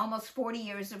the almost 40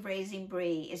 years of raising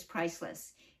Bree is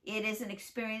priceless. It is an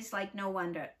experience like no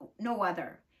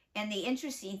other. And the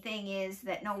interesting thing is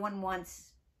that no one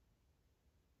wants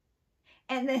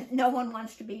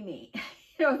to be me.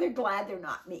 They're glad they're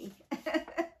not me.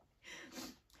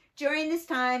 During this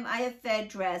time, I have fed,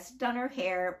 dressed, done her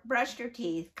hair, brushed her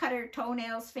teeth, cut her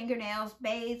toenails, fingernails,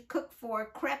 bathed, cooked for,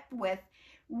 crept with,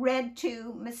 read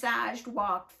to, massaged,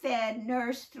 walked, fed,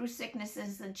 nursed through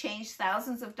sicknesses, and changed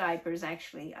thousands of diapers.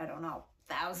 Actually, I don't know,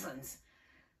 thousands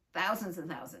and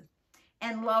thousands.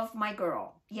 And loved my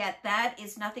girl. Yet that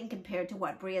is nothing compared to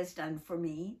what Bree has done for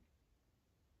me.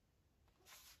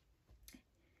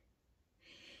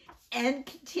 And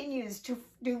continues to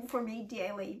do for me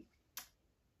daily.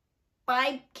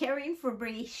 By caring for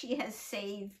Bree, she has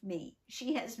saved me.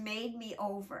 She has made me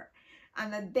over.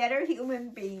 I'm a better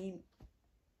human being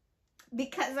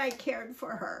because I cared for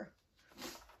her.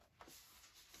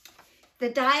 The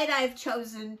diet I've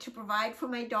chosen to provide for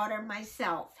my daughter and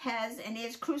myself has and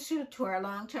is crucial to our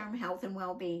long-term health and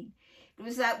well-being. It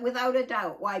was that without a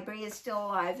doubt why Bree is still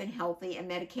alive and healthy and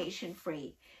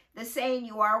medication-free. The saying,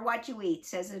 "You are what you eat,"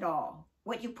 says it all.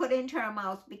 What you put into our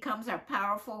mouth becomes our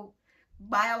powerful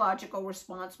biological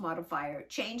response modifier,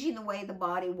 changing the way the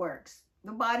body works.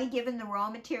 The body, given the raw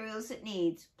materials it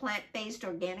needs, plant-based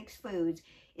organic foods,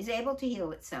 is able to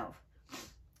heal itself.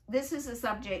 This is a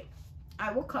subject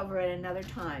I will cover at another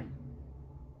time.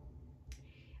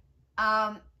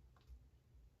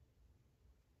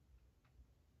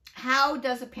 How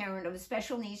does a parent of a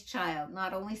special needs child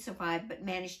not only survive, but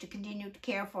manage to continue to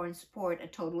care for and support a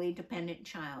totally dependent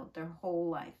child their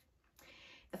whole life?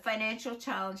 financial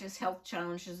challenges, health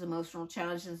challenges, emotional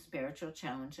challenges, and spiritual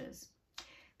challenges.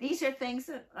 These are things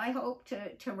that I hope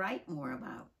to write more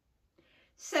about.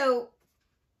 So,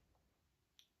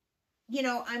 you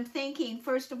know, I'm thinking,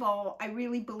 first of all, I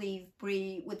really believe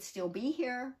Bree would still be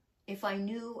here if I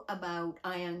knew about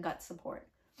ion gut support.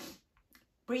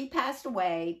 Bree passed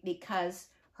away because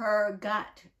her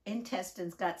gut,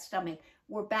 intestines, gut, stomach,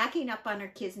 were backing up on her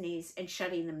kidneys and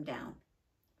shutting them down.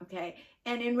 Okay.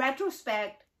 And in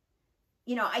retrospect,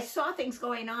 you know, I saw things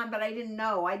going on, but I didn't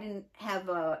know. I didn't have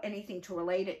anything to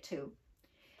relate it to.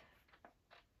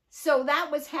 So that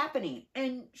was happening.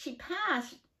 And she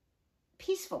passed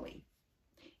peacefully.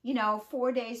 You know,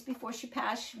 4 days before she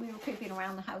passed, we were creeping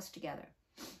around the house together.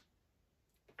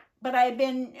 But I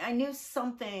knew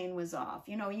something was off.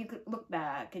 You know, you could look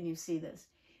back and you see this.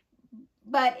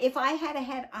 But if I had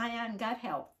had ion gut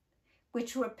health,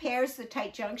 which repairs the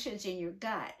tight junctions in your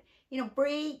gut, you know,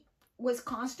 Bree was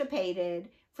constipated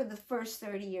for the first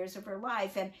 30 years of her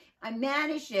life. And I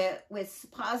managed it with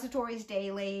suppositories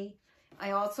daily.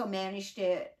 I also managed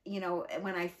it, you know,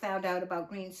 when I found out about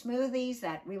green smoothies,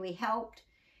 that really helped.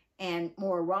 And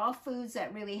more raw foods,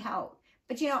 that really helped.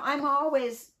 But, you know,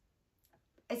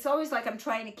 it's always like I'm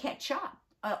trying to catch up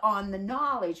on the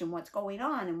knowledge and what's going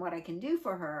on and what I can do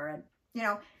for her. And, you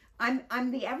know,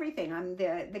 I'm the everything. I'm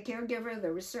the caregiver,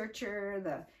 the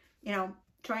researcher, you know,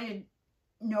 trying to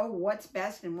know what's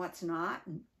best and what's not.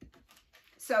 And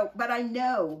so, but I didn't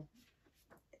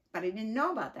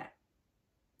know about that.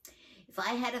 If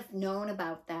I had have known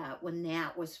about that when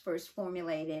that was first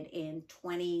formulated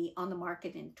on the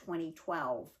market in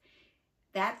 2012,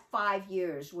 that 5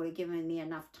 years would have given me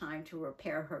enough time to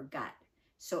repair her gut.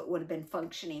 So it would have been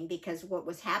functioning, because what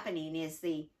was happening is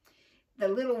the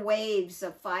little waves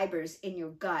of fibers in your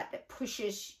gut that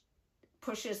pushes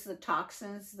the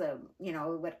toxins, you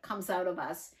know, what comes out of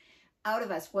us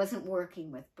wasn't working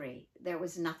with Bree. There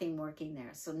was nothing working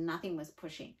there. So nothing was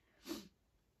pushing.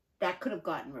 That could have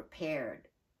gotten repaired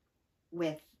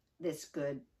with this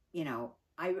good, you know,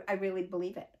 I really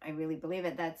believe it. I really believe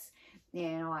it. That's, you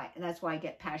know, that's why I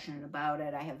get passionate about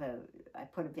it. I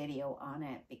put a video on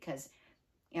it because,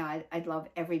 you know, I'd love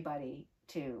everybody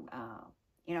to,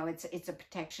 you know, it's a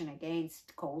protection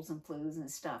against colds and flus and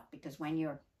stuff, because when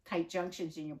your tight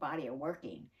junctions in your body are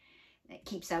working, it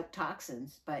keeps out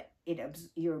toxins, but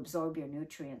you absorb your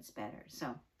nutrients better.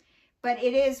 So, but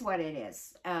it is what it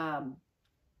is.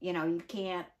 You know, you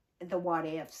can't, the what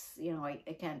ifs, you know,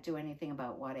 I can't do anything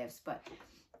about what ifs. But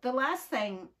the last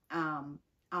thing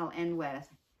I'll end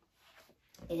with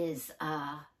is,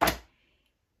 I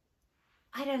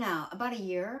don't know, about a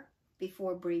year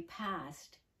before Bree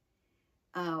passed,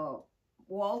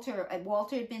 Walter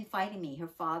had been fighting me. Her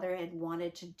father had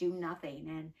wanted to do nothing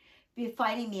and been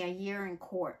fighting me a year in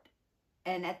court.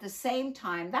 And at the same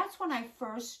time, I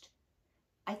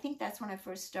think that's when I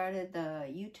first started the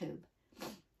YouTube.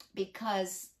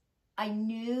 Because I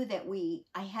knew that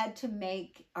I had to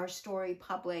make our story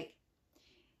public.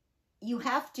 You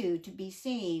have to be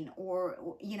seen,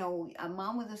 or, you know, a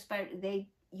mom with a spider,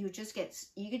 you could just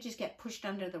get pushed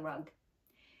under the rug.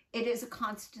 It is a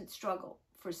constant struggle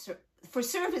for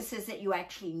services that you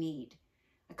actually need.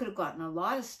 I could have gotten a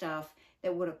lot of stuff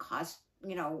that would have cost,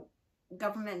 you know,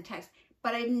 government tax,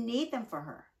 but I didn't need them for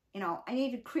her. You know, I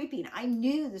needed creeping. I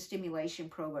knew the stimulation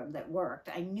program that worked.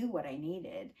 I knew what I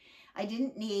needed. I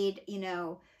didn't need, you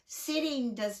know,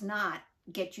 sitting does not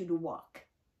get you to walk.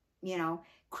 You know,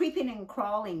 creeping and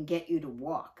crawling get you to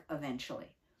walk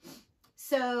eventually.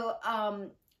 So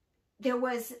there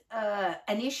was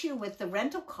an issue with the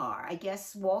rental car. I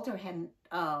guess Walter hadn't,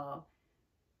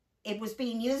 it was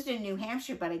being used in New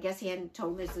Hampshire, but I guess he hadn't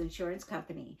told his insurance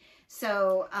company.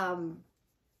 So,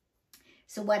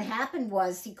 so what happened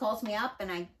was he calls me up,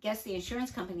 and I guess the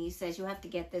insurance company says, you have to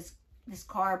get this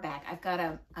car back. I've got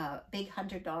a big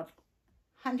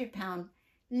 $100-pound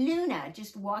Luna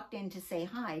just walked in to say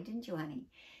hi, didn't you, honey?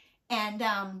 And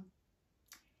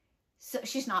so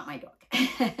she's not my dog.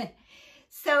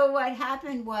 So what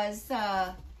happened was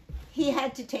he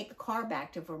had to take the car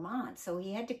back to Vermont. So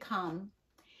he had to come,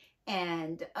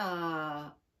 and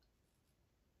I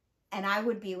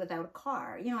would be without a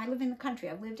car. You know, I live in the country.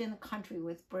 I've lived in the country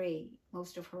with Bree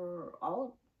most of her,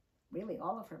 really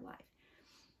all of her life.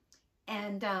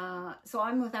 And so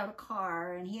I'm without a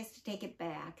car, and he has to take it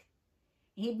back.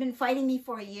 He'd been fighting me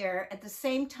for a year. At the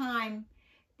same time,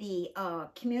 the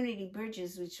Community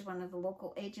Bridges, which is one of the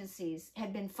local agencies,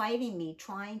 had been fighting me,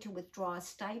 trying to withdraw a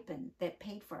stipend that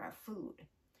paid for our food.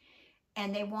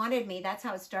 And they wanted me, that's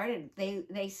how it started.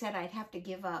 They said I'd have to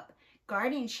give up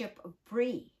guardianship of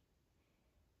Bree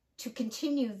to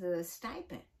continue the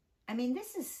stipend. I mean,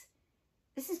 this is,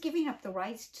 This is giving up the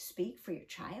rights to speak for your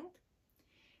child.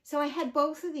 So I had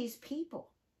both of these people,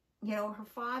 you know, her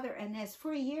father and this,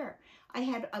 for a year. I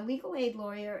had a legal aid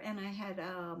lawyer, and I had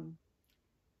a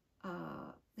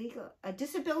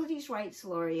disabilities rights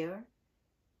lawyer,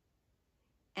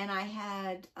 and I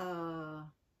had a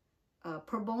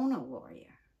pro bono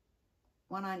lawyer,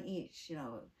 one on each, you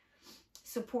know,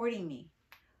 supporting me.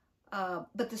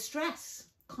 But the stress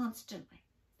constantly.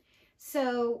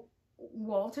 So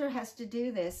Walter has to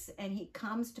do this, and he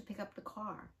comes to pick up the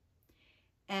car.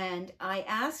 And I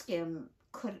asked him,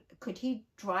 could he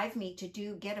drive me to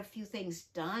get a few things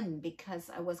done, because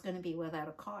I was going to be without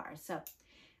a car. So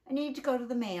I needed to go to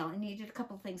the mail. I needed a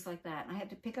couple of things like that. And I had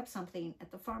to pick up something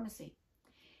at the pharmacy.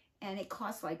 And it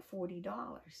cost like $40.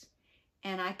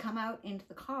 And I come out into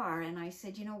the car, and I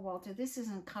said, you know, Walter, this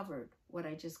isn't covered, what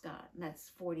I just got. And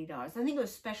that's $40. I think it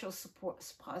was special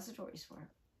suppositories for her.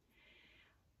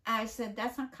 I said,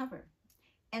 that's not covered.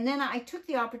 And then I took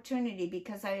the opportunity,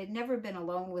 because I had never been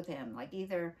alone with him. Like,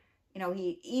 either, you know,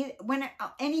 when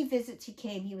any visits he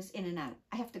came, he was in and out.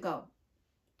 I have to go.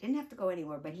 Didn't have to go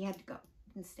anywhere, but he had to go.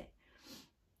 Didn't stay.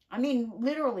 I mean,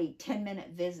 literally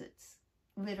 10-minute visits.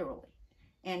 Literally.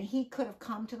 And he could have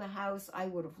come to the house. I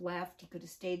would have left. He could have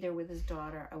stayed there with his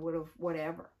daughter. I would have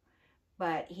whatever.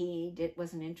 But he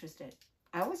wasn't interested.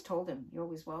 I always told him, you're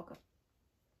always welcome.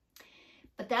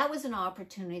 But that was an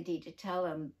opportunity to tell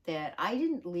him that I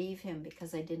didn't leave him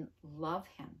because I didn't love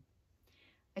him.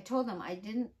 I told him I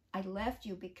left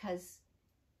you because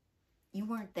you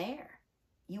weren't there.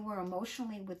 You were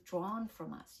emotionally withdrawn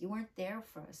from us. You weren't there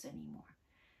for us anymore.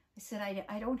 I said,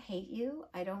 I don't hate you.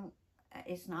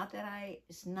 It's not that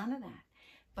it's none of that.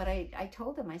 But I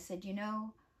told him, I said, you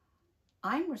know,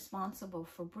 I'm responsible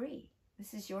for Bree.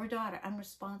 This is your daughter. I'm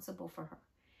responsible for her.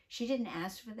 She didn't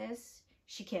ask for this.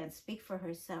 She can't speak for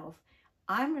herself.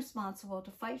 I'm responsible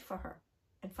to fight for her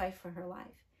and fight for her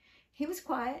life. He was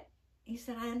quiet. He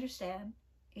said, I understand.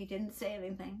 He didn't say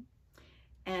anything.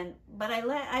 But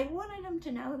I wanted him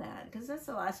to know that, because that's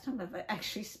the last time I've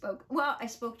actually spoke. Well, I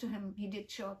spoke to him. He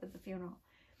did show up at the funeral.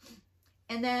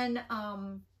 And then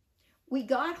we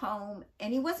got home,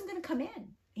 and he wasn't going to come in.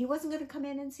 He wasn't going to come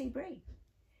in and see Bree.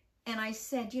 And I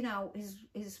said, you know,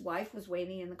 his wife was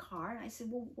waiting in the car. And I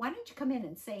said, well, why don't you come in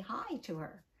and say hi to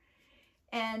her?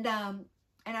 And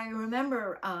I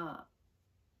remember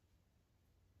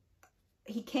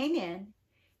he came in,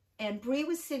 and Bree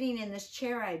was sitting in this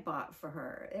chair I bought for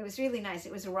her. It was really nice.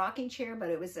 It was a rocking chair, but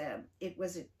it was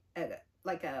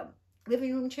like a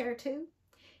living room chair too.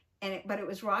 But it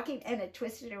was rocking, and it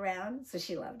twisted around, so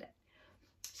she loved it.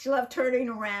 She loved turning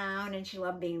around, and she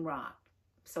loved being rocked.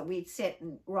 So we'd sit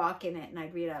and rock in it, and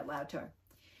I'd read out loud to her.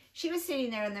 She was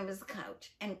sitting there, and there was the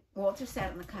couch, and Walter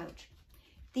sat on the couch.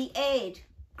 The aide,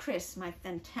 Chris, my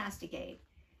fantastic aide,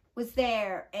 was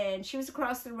there, and she was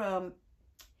across the room,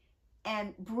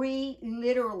 and Bree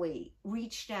literally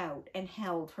reached out and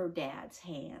held her dad's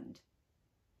hand.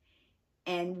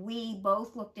 And we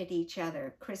both looked at each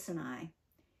other, Chris and I,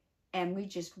 and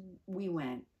we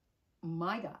went,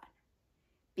 my God.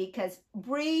 Because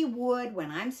Bree would, when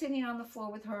I'm sitting on the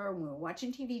floor with her and we were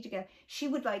watching TV together, she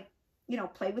would, like, you know,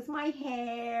 play with my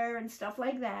hair and stuff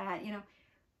like that, you know.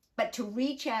 But to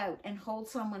reach out and hold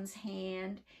someone's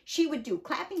hand, she would do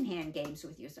clapping hand games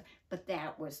with you. But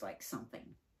that was like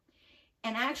something.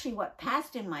 And actually what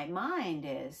passed in my mind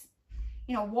is,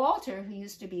 you know, Walter, who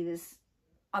used to be this,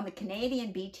 on the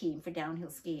Canadian B team for downhill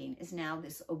skiing, is now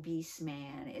this obese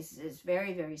man. It's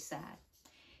very, very sad.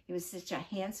 He was such a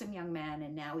handsome young man,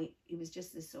 and now he was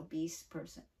just this obese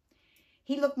person.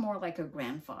 He looked more like her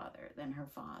grandfather than her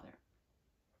father.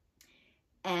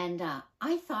 And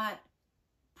I thought,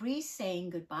 Bree's saying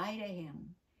goodbye to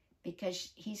him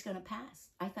because he's going to pass.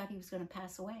 I thought he was going to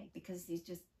pass away because he's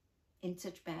just in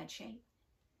such bad shape.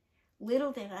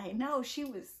 Little did I know she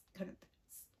was going to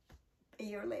pass a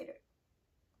year later.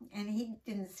 And he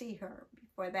didn't see her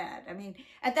before that. I mean,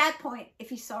 at that point, if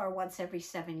he saw her once every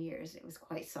 7 years, it was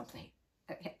quite something.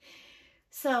 Okay.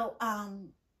 So,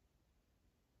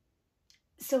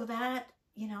 so that,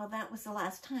 you know, that was the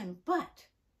last time. But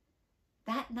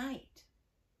that night,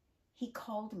 he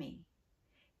called me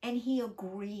and he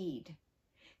agreed,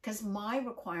 because my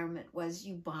requirement was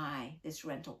you buy this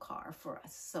rental car for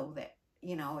us so that,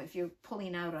 you know, if you're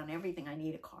pulling out on everything, I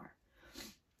need a car.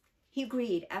 He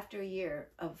agreed after a year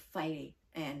of fighting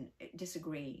and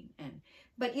disagreeing.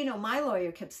 But, you know, my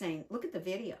lawyer kept saying, look at the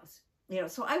videos. You know,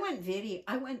 so I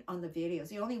went on the videos.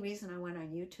 The only reason I went on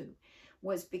YouTube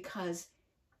was because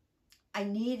I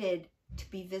needed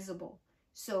to be visible.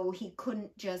 So he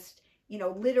couldn't just, you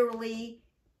know, literally,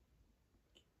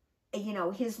 you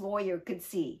know, his lawyer could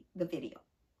see the video.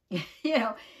 You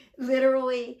know,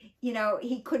 literally, you know,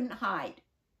 he couldn't hide.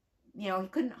 You know, he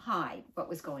couldn't hide what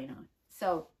was going on.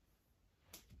 So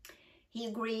he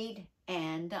agreed,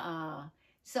 and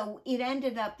so it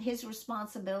ended up his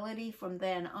responsibility from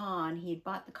then on. He had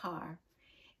bought the car,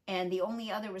 and the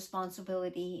only other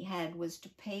responsibility he had was to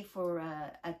pay for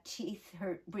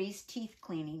Bree'S teeth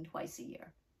cleaning twice a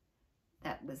year.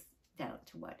 That was down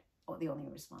to the only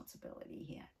responsibility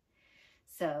he had.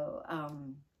 So,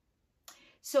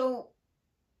 so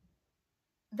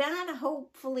then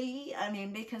hopefully, I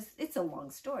mean, because it's a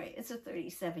long story, it's a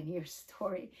 37-year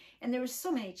story, and there were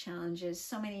so many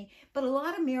challenges, but a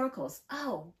lot of miracles.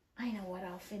 Oh, I know what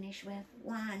I'll finish with.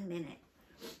 1 minute.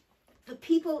 The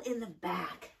people in the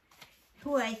back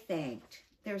who I thanked.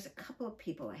 There's a couple of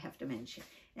people I have to mention,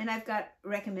 and I've got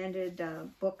recommended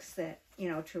books that, you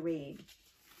know, to read.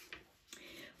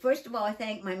 First of all, I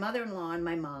thank my mother-in-law and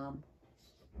my mom,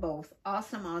 both.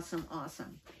 Awesome, awesome,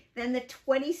 awesome. Then the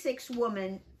 26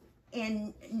 women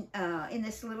in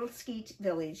this little ski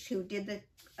village who did the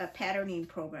patterning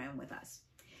program with us.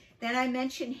 Then I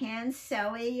mentioned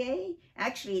Hanselye.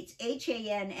 Actually, it's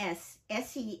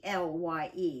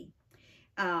Hanselye.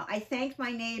 I thanked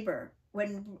my neighbor.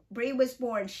 When Bree was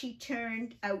born, she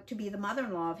turned out to be the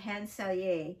mother-in-law of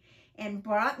Hanselye and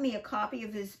brought me a copy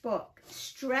of his book,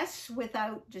 Stress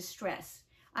Without Distress.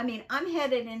 I mean, I'm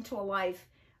headed into a life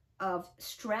of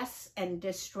stress and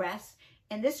distress,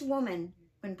 and this woman,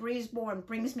 when Bree's born,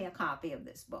 brings me a copy of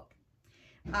this book.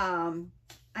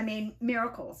 I mean,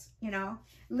 miracles, you know.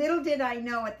 Little did I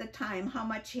know at the time how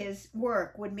much his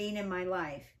work would mean in my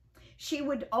life. She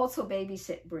would also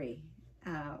babysit Bree,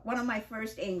 one of my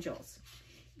first angels.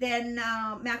 Then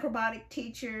macrobiotic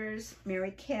teachers,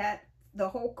 Mary Kat, the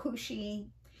whole Kushi,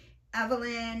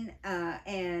 Evelyn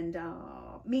and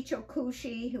Micho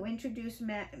Kushi, who introduced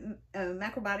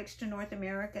macrobiotics to North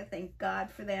America. Thank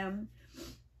God for them.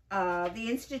 The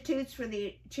Institutes for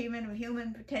the Achievement of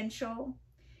Human Potential,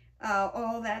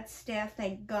 all that staff.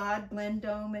 Thank God, Glenn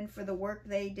Doman, for the work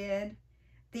they did.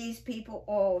 These people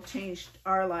all changed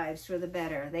our lives for the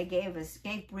better. They gave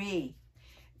Bree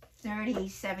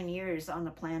 37 years on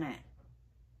the planet.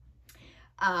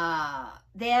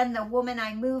 Then the woman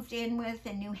I moved in with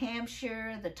in New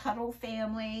Hampshire, the Tuttle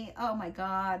family, oh my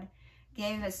God,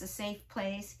 gave us a safe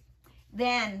place.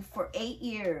 Then for 8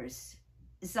 years,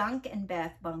 Zunk and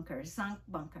Beth Bunker, Zunk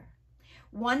Bunker.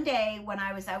 One day when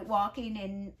I was out walking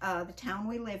in the town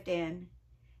we lived in,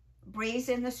 Bree's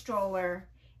in the stroller,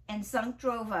 and Zunk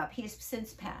drove up. He has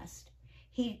since passed.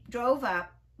 He drove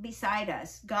up beside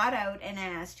us, got out and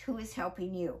asked, "Who is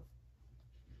helping you?"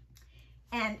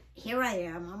 And here I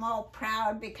am. I'm all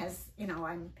proud because, you know,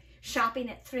 I'm shopping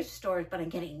at thrift stores, but I'm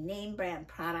getting name brand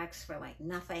products for like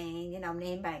nothing, you know,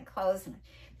 name brand clothes, and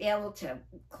be able to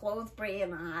clothe Bree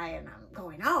and I'm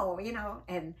going, oh, you know,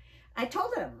 and I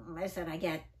told him, I said, I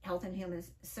get Health and Human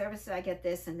Services, I get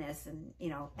this, and, you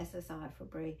know, SSI for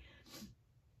Bree.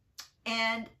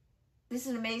 And this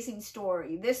is an amazing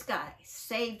story. This guy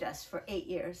saved us for 8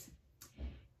 years.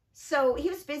 So he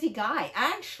was a busy guy.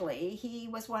 Actually, he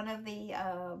was one of the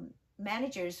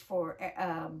managers for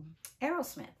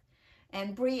Aerosmith.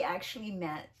 And Bree actually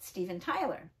met Steven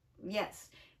Tyler. Yes,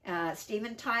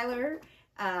 Steven Tyler.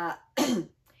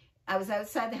 I was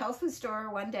outside the health food store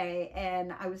one day,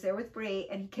 and I was there with Bree,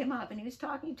 and he came up and he was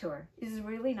talking to her. He's a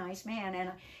really nice man, and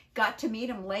I got to meet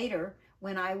him later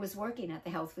when I was working at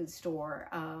the health food store.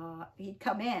 He'd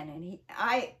come in, and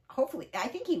I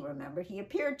think he remembered. He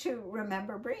appeared to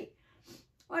remember Bree.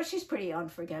 Well, she's pretty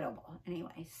unforgettable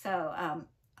anyway. So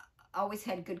always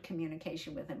had good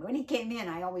communication with him. When he came in,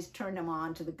 I always turned him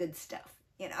on to the good stuff,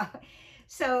 you know.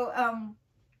 So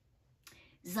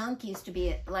Zunk used to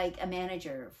be like a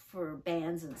manager for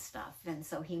bands and stuff, and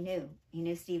so he knew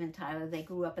Steven Tyler. They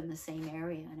grew up in the same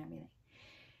area and everything.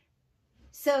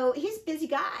 So he's a busy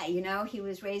guy, you know. He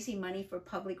was raising money for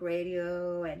public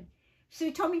radio, and so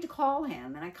he told me to call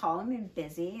him, and I call him in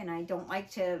busy, and I don't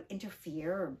like to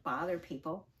interfere or bother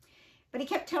people. But he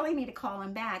kept telling me to call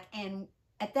him back, and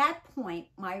at that point,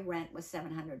 my rent was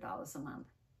 $700 a month.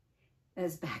 That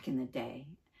was back in the day.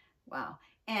 Wow.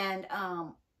 And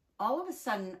all of a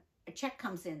sudden, a check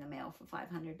comes in the mail for $500,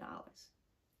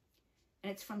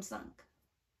 and it's from Zunk.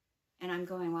 And I'm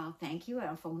going, well, thank you.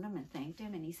 I phoned him and thanked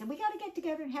him, and he said, we got to get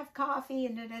together and have coffee,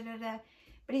 and da-da-da-da.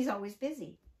 But he's always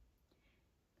busy.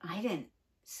 I didn't.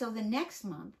 So the next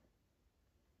month,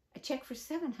 a check for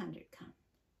 $700 comes.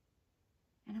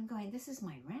 And I'm going, this is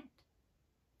my rent.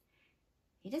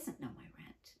 He doesn't know my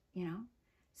rent, you know.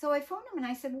 So I phoned him and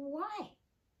I said, well, why?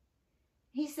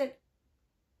 He said,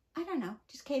 I don't know,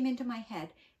 just came into my head.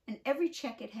 And every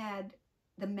check it had,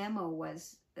 the memo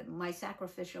was my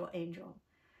sacrificial angel.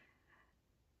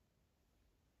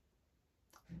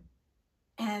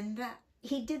 And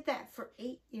he did that for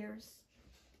 8 years.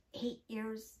 8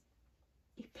 years.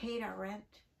 He paid our rent,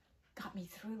 got me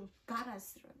through, got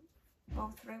us through,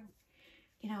 both through.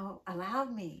 You know,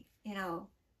 allowed me, you know,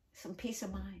 some peace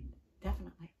of mind,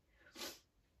 definitely.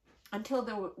 Until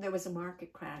there was a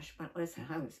market crash, but listen,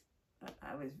 I was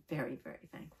very, very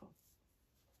thankful.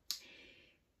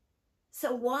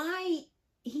 So why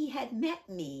he had met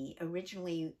me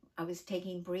originally, I was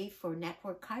taking Bree for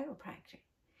network chiropractic.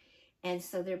 And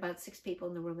so there were about 6 people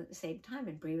in the room at the same time,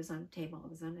 and Bree was on a table, I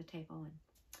was on a table,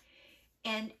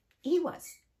 and he was.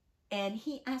 And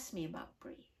he asked me about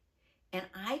Bree. And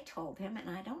I told him, and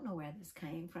I don't know where this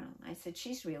came from, I said,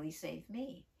 she's really saved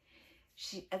me.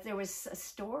 There was a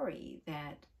story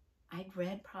that I'd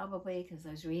read probably, because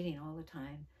I was reading all the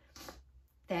time,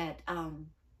 that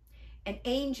an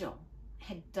angel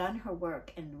had done her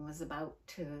work and was about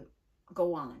to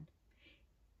go on,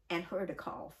 and heard a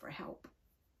call for help.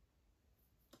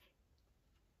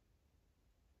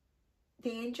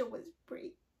 The angel was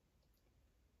Bree.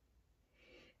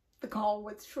 The call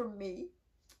was from me,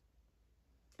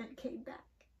 and came back.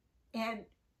 And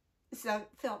so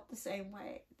felt the same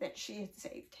way that she had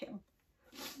saved him.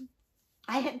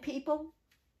 I had people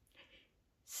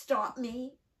stop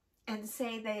me and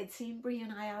say they had seen Bree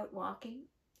and I out walking,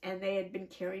 and they had been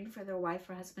caring for their wife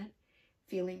or husband,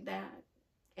 feeling bad,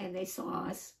 and they saw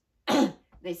us.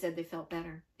 They said they felt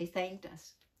better. They thanked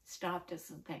us, stopped us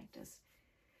and thanked us.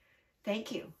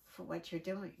 Thank you for what you're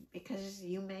doing, because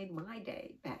you made my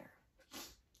day better.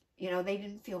 You know, they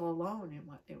didn't feel alone in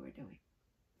what they were doing.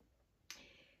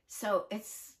 So it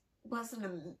was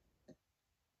an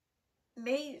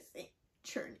amazing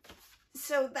journey.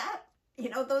 So that, you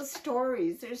know, those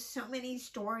stories, there's so many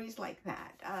stories like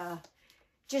that.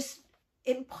 Just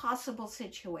impossible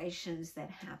situations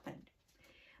that happened.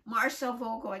 Marcel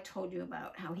Vogel, I told you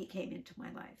about how he came into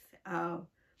my life.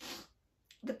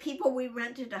 The people we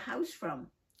rented a house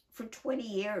from for 20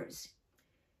 years,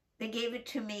 they gave it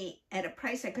to me at a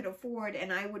price I could afford,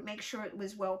 and I would make sure it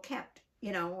was well kept.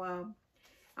 You know,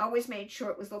 I always made sure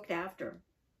it was looked after.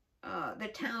 The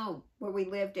town where we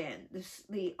lived in,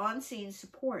 the on-scene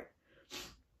support,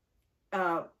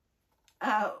 where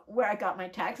I got my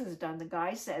taxes done, the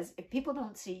guy says, if people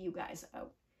don't see you guys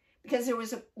out, because there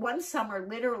was one summer,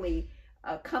 literally,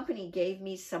 a company gave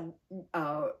me some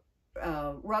rug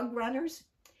runners,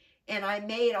 and I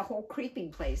made a whole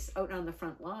creeping place out on the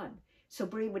front lawn. So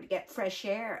Bree would get fresh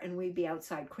air and we'd be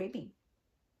outside creeping.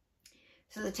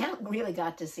 So the town really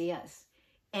got to see us.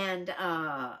 And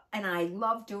I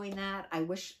loved doing that.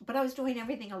 But I was doing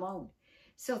everything alone.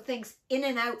 So things in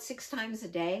and out 6 times a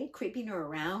day, creeping her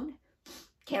around,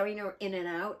 carrying her in and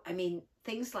out. I mean,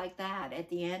 things like that at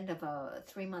the end of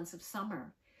 3 months of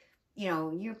summer. You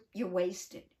know, you're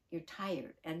wasted, you're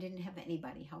tired, and didn't have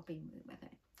anybody helping me with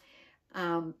it.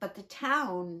 But the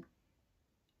town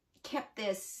kept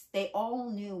this, they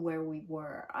all knew where we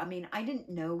were. I mean, I didn't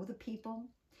know the people.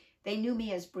 They knew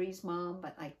me as Bree's mom,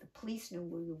 but like the police knew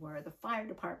where we were. The fire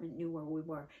department knew where we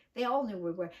were. They all knew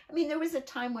where we were. I mean, there was a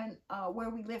time when where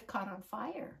we lived caught on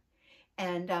fire,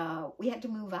 and we had to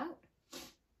move out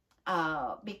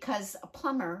because a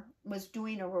plumber was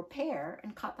doing a repair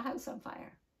and caught the house on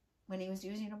fire when he was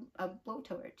using a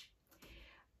blowtorch.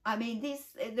 I mean,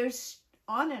 there's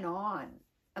on and on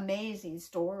amazing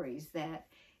stories that,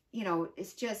 you know,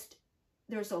 it's just,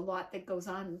 there's a lot that goes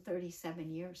on in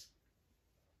 37 years.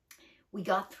 We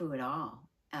got through it all.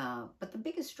 But the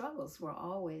biggest struggles were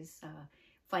always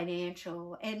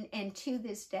financial. And to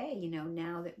this day, you know,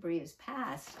 now that Bree has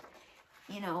passed,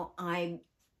 you know, I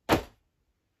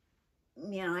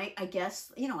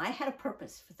guess, you know, I had a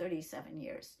purpose for 37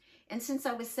 years. And since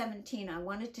I was 17, I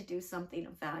wanted to do something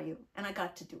of value, and I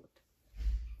got to do it.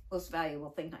 Most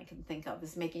valuable thing I can think of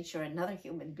is making sure another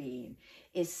human being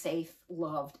is safe,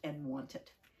 loved, and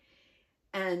wanted.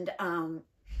 And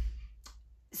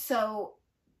so,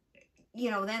 you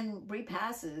know, then Bree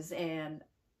passes, and,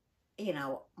 you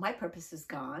know, my purpose is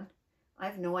gone. I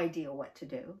have no idea what to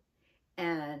do.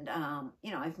 And,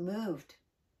 you know, I've moved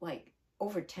like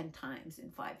over 10 times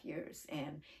in 5 years.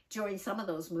 And during some of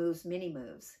those moves, mini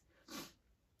moves.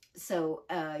 So,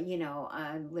 you know,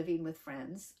 I'm living with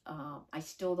friends. I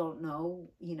still don't know,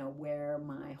 you know, where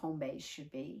my home base should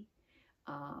be.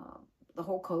 The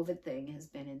whole COVID thing has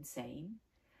been insane.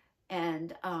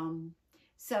 And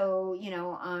so, you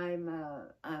know, I'm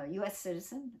a U.S.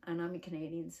 citizen and I'm a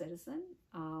Canadian citizen.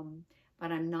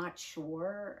 But I'm not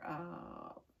sure,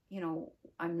 you know,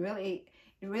 I'm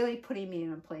really putting me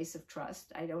in a place of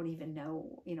trust. I don't even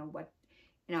know, you know, what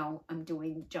You know, I'm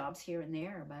doing jobs here and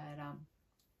there, but,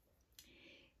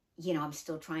 you know, I'm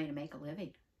still trying to make a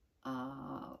living,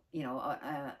 you know,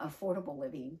 a affordable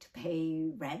living to pay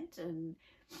rent and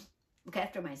look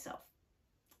after myself.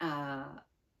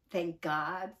 Thank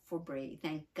God for Bree.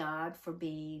 Thank God for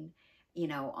being, you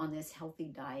know, on this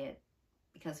healthy diet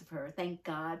because of her. Thank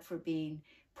God for being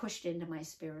pushed into my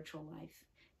spiritual life.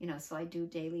 You know, so I do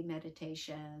daily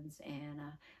meditations, and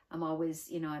I'm always,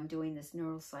 you know, I'm doing this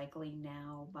neurocycling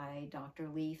now by Dr.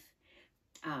 Leaf.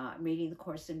 I'm reading the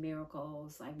Course in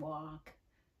Miracles. I walk.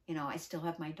 You know, I still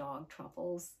have my dog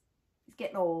Truffles. He's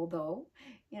getting old though,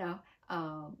 you know,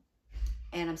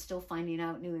 and I'm still finding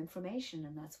out new information,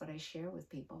 and that's what I share with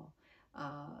people.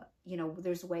 You know,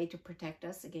 there's a way to protect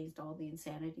us against all the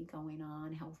insanity going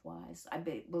on health-wise. I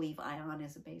believe Ion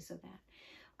is a base of that.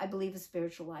 I believe a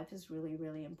spiritual life is really,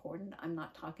 really important. I'm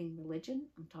not talking religion.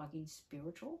 I'm talking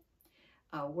spiritual.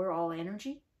 We're all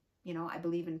energy. You know, I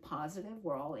believe in positive.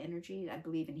 We're all energy. I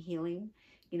believe in healing,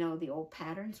 you know, the old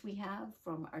patterns we have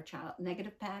from our child,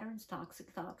 negative patterns,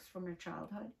 toxic thoughts from our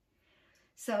childhood.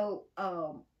 So,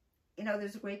 you know,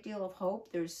 there's a great deal of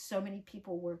hope. There's so many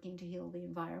people working to heal the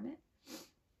environment.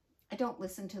 I don't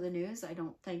listen to the news. I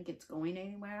don't think it's going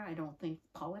anywhere. I don't think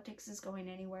politics is going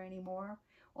anywhere anymore.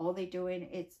 All they're doing,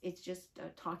 it's just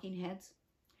talking heads.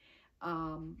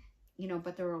 You know,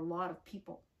 but there are a lot of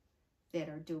people that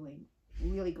are doing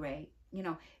really great. You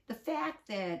know, the fact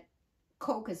that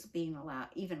Coke is being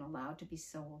even allowed to be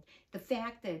sold, the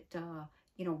fact that,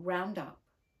 you know, Roundup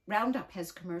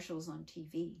has commercials on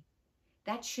TV,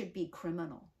 that should be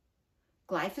criminal.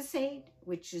 Glyphosate,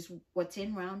 which is what's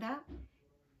in Roundup,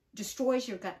 destroys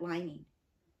your gut lining,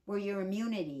 where your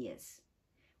immunity is,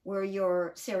 where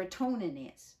your serotonin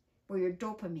is, where your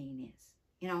dopamine is.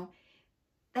 You know,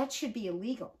 that should be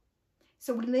illegal.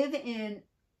 So we live in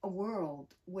a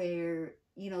world where,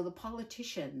 you know, the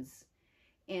politicians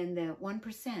and the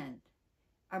 1%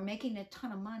 are making a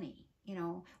ton of money. You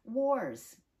know,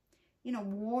 wars,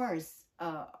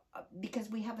 because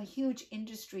we have a huge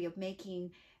industry of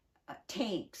making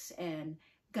tanks and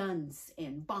guns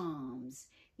and bombs,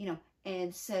 you know,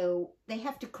 and so they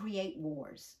have to create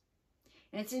wars.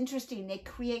 And it's interesting, they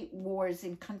create wars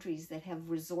in countries that have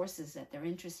resources that they're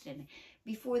interested in.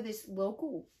 Before this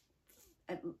local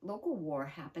war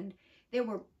happened, there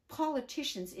were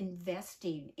politicians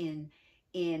investing in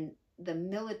the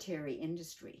military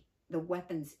industry, the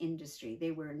weapons industry.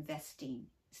 They were investing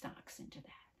stocks into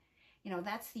that. You know,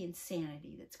 that's the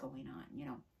insanity that's going on. You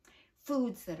know,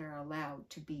 foods that are allowed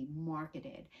to be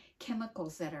marketed,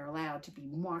 chemicals that are allowed to be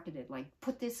marketed, like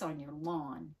put this on your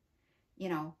lawn, you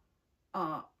know,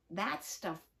 that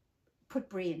stuff put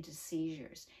Bree into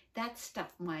seizures. That stuff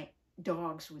my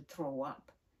dogs would throw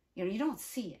up. You know, you don't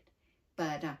see it.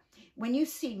 But when you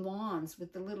see lawns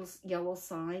with the little yellow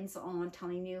signs on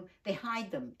telling you, they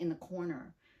hide them in the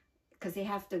corner because they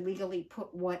have to legally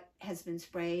put what has been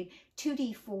sprayed.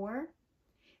 2D4,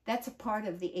 that's a part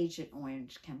of the Agent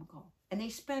Orange chemical. And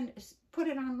they put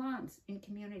it on lawns in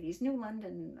communities. New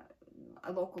London,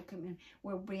 a local community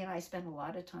where Bree and I spend a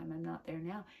lot of time. I'm not there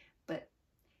now. But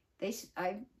I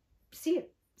see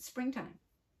it springtime.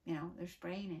 You know, they're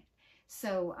spraying it.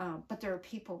 So, but there are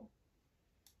people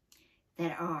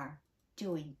that are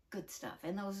doing good stuff.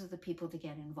 And those are the people to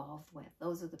get involved with.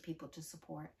 Those are the people to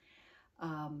support.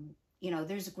 You know,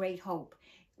 there's great hope.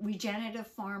 Regenerative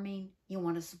farming, you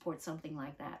want to support something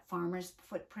like that.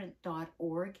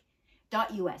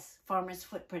 Farmersfootprint.org.us,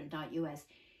 farmersfootprint.us.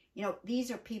 You know,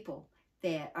 these are people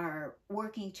that are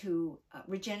working to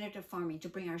regenerative farming to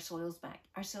bring our soils back.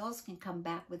 Our soils can come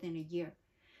back within a year.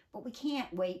 But we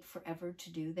can't wait forever to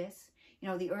do this. You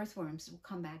know, the earthworms will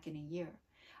come back in a year.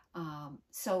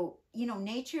 So, you know,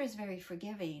 nature is very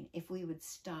forgiving if we would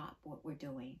stop what we're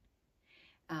doing.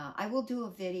 I will do a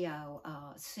video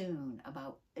soon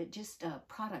about just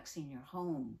products in your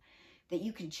home that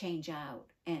you can change out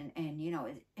and you know,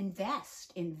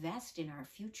 invest in our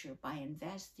future by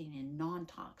investing in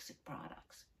non-toxic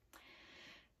products.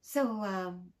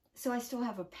 So, so I still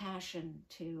have a passion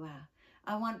to,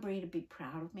 I want Bree to be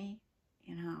proud of me,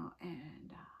 you know,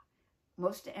 and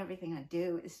most of everything I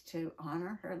do is to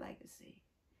honor her legacy.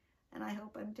 And I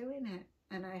hope I'm doing it.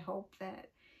 And I hope that,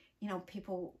 you know,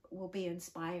 people will be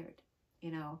inspired.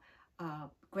 You know,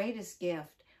 greatest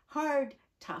gift, hard,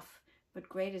 tough, but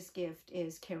greatest gift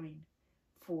is caring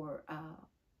for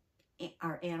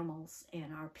our animals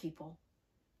and our people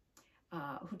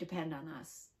who depend on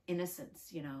us.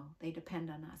 Innocents, you know, they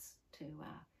depend on us to,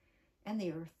 and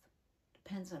the earth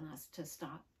depends on us to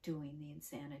stop doing the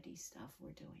insanity stuff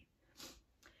we're doing.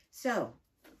 So,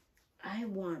 I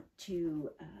want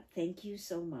to thank you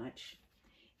so much.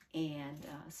 And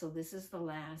so this is the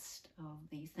last of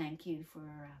the thank you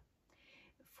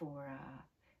for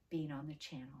being on the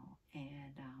channel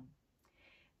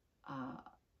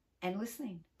and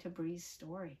listening to Bree's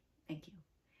story. Thank you.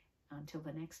 Until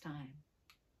the next time.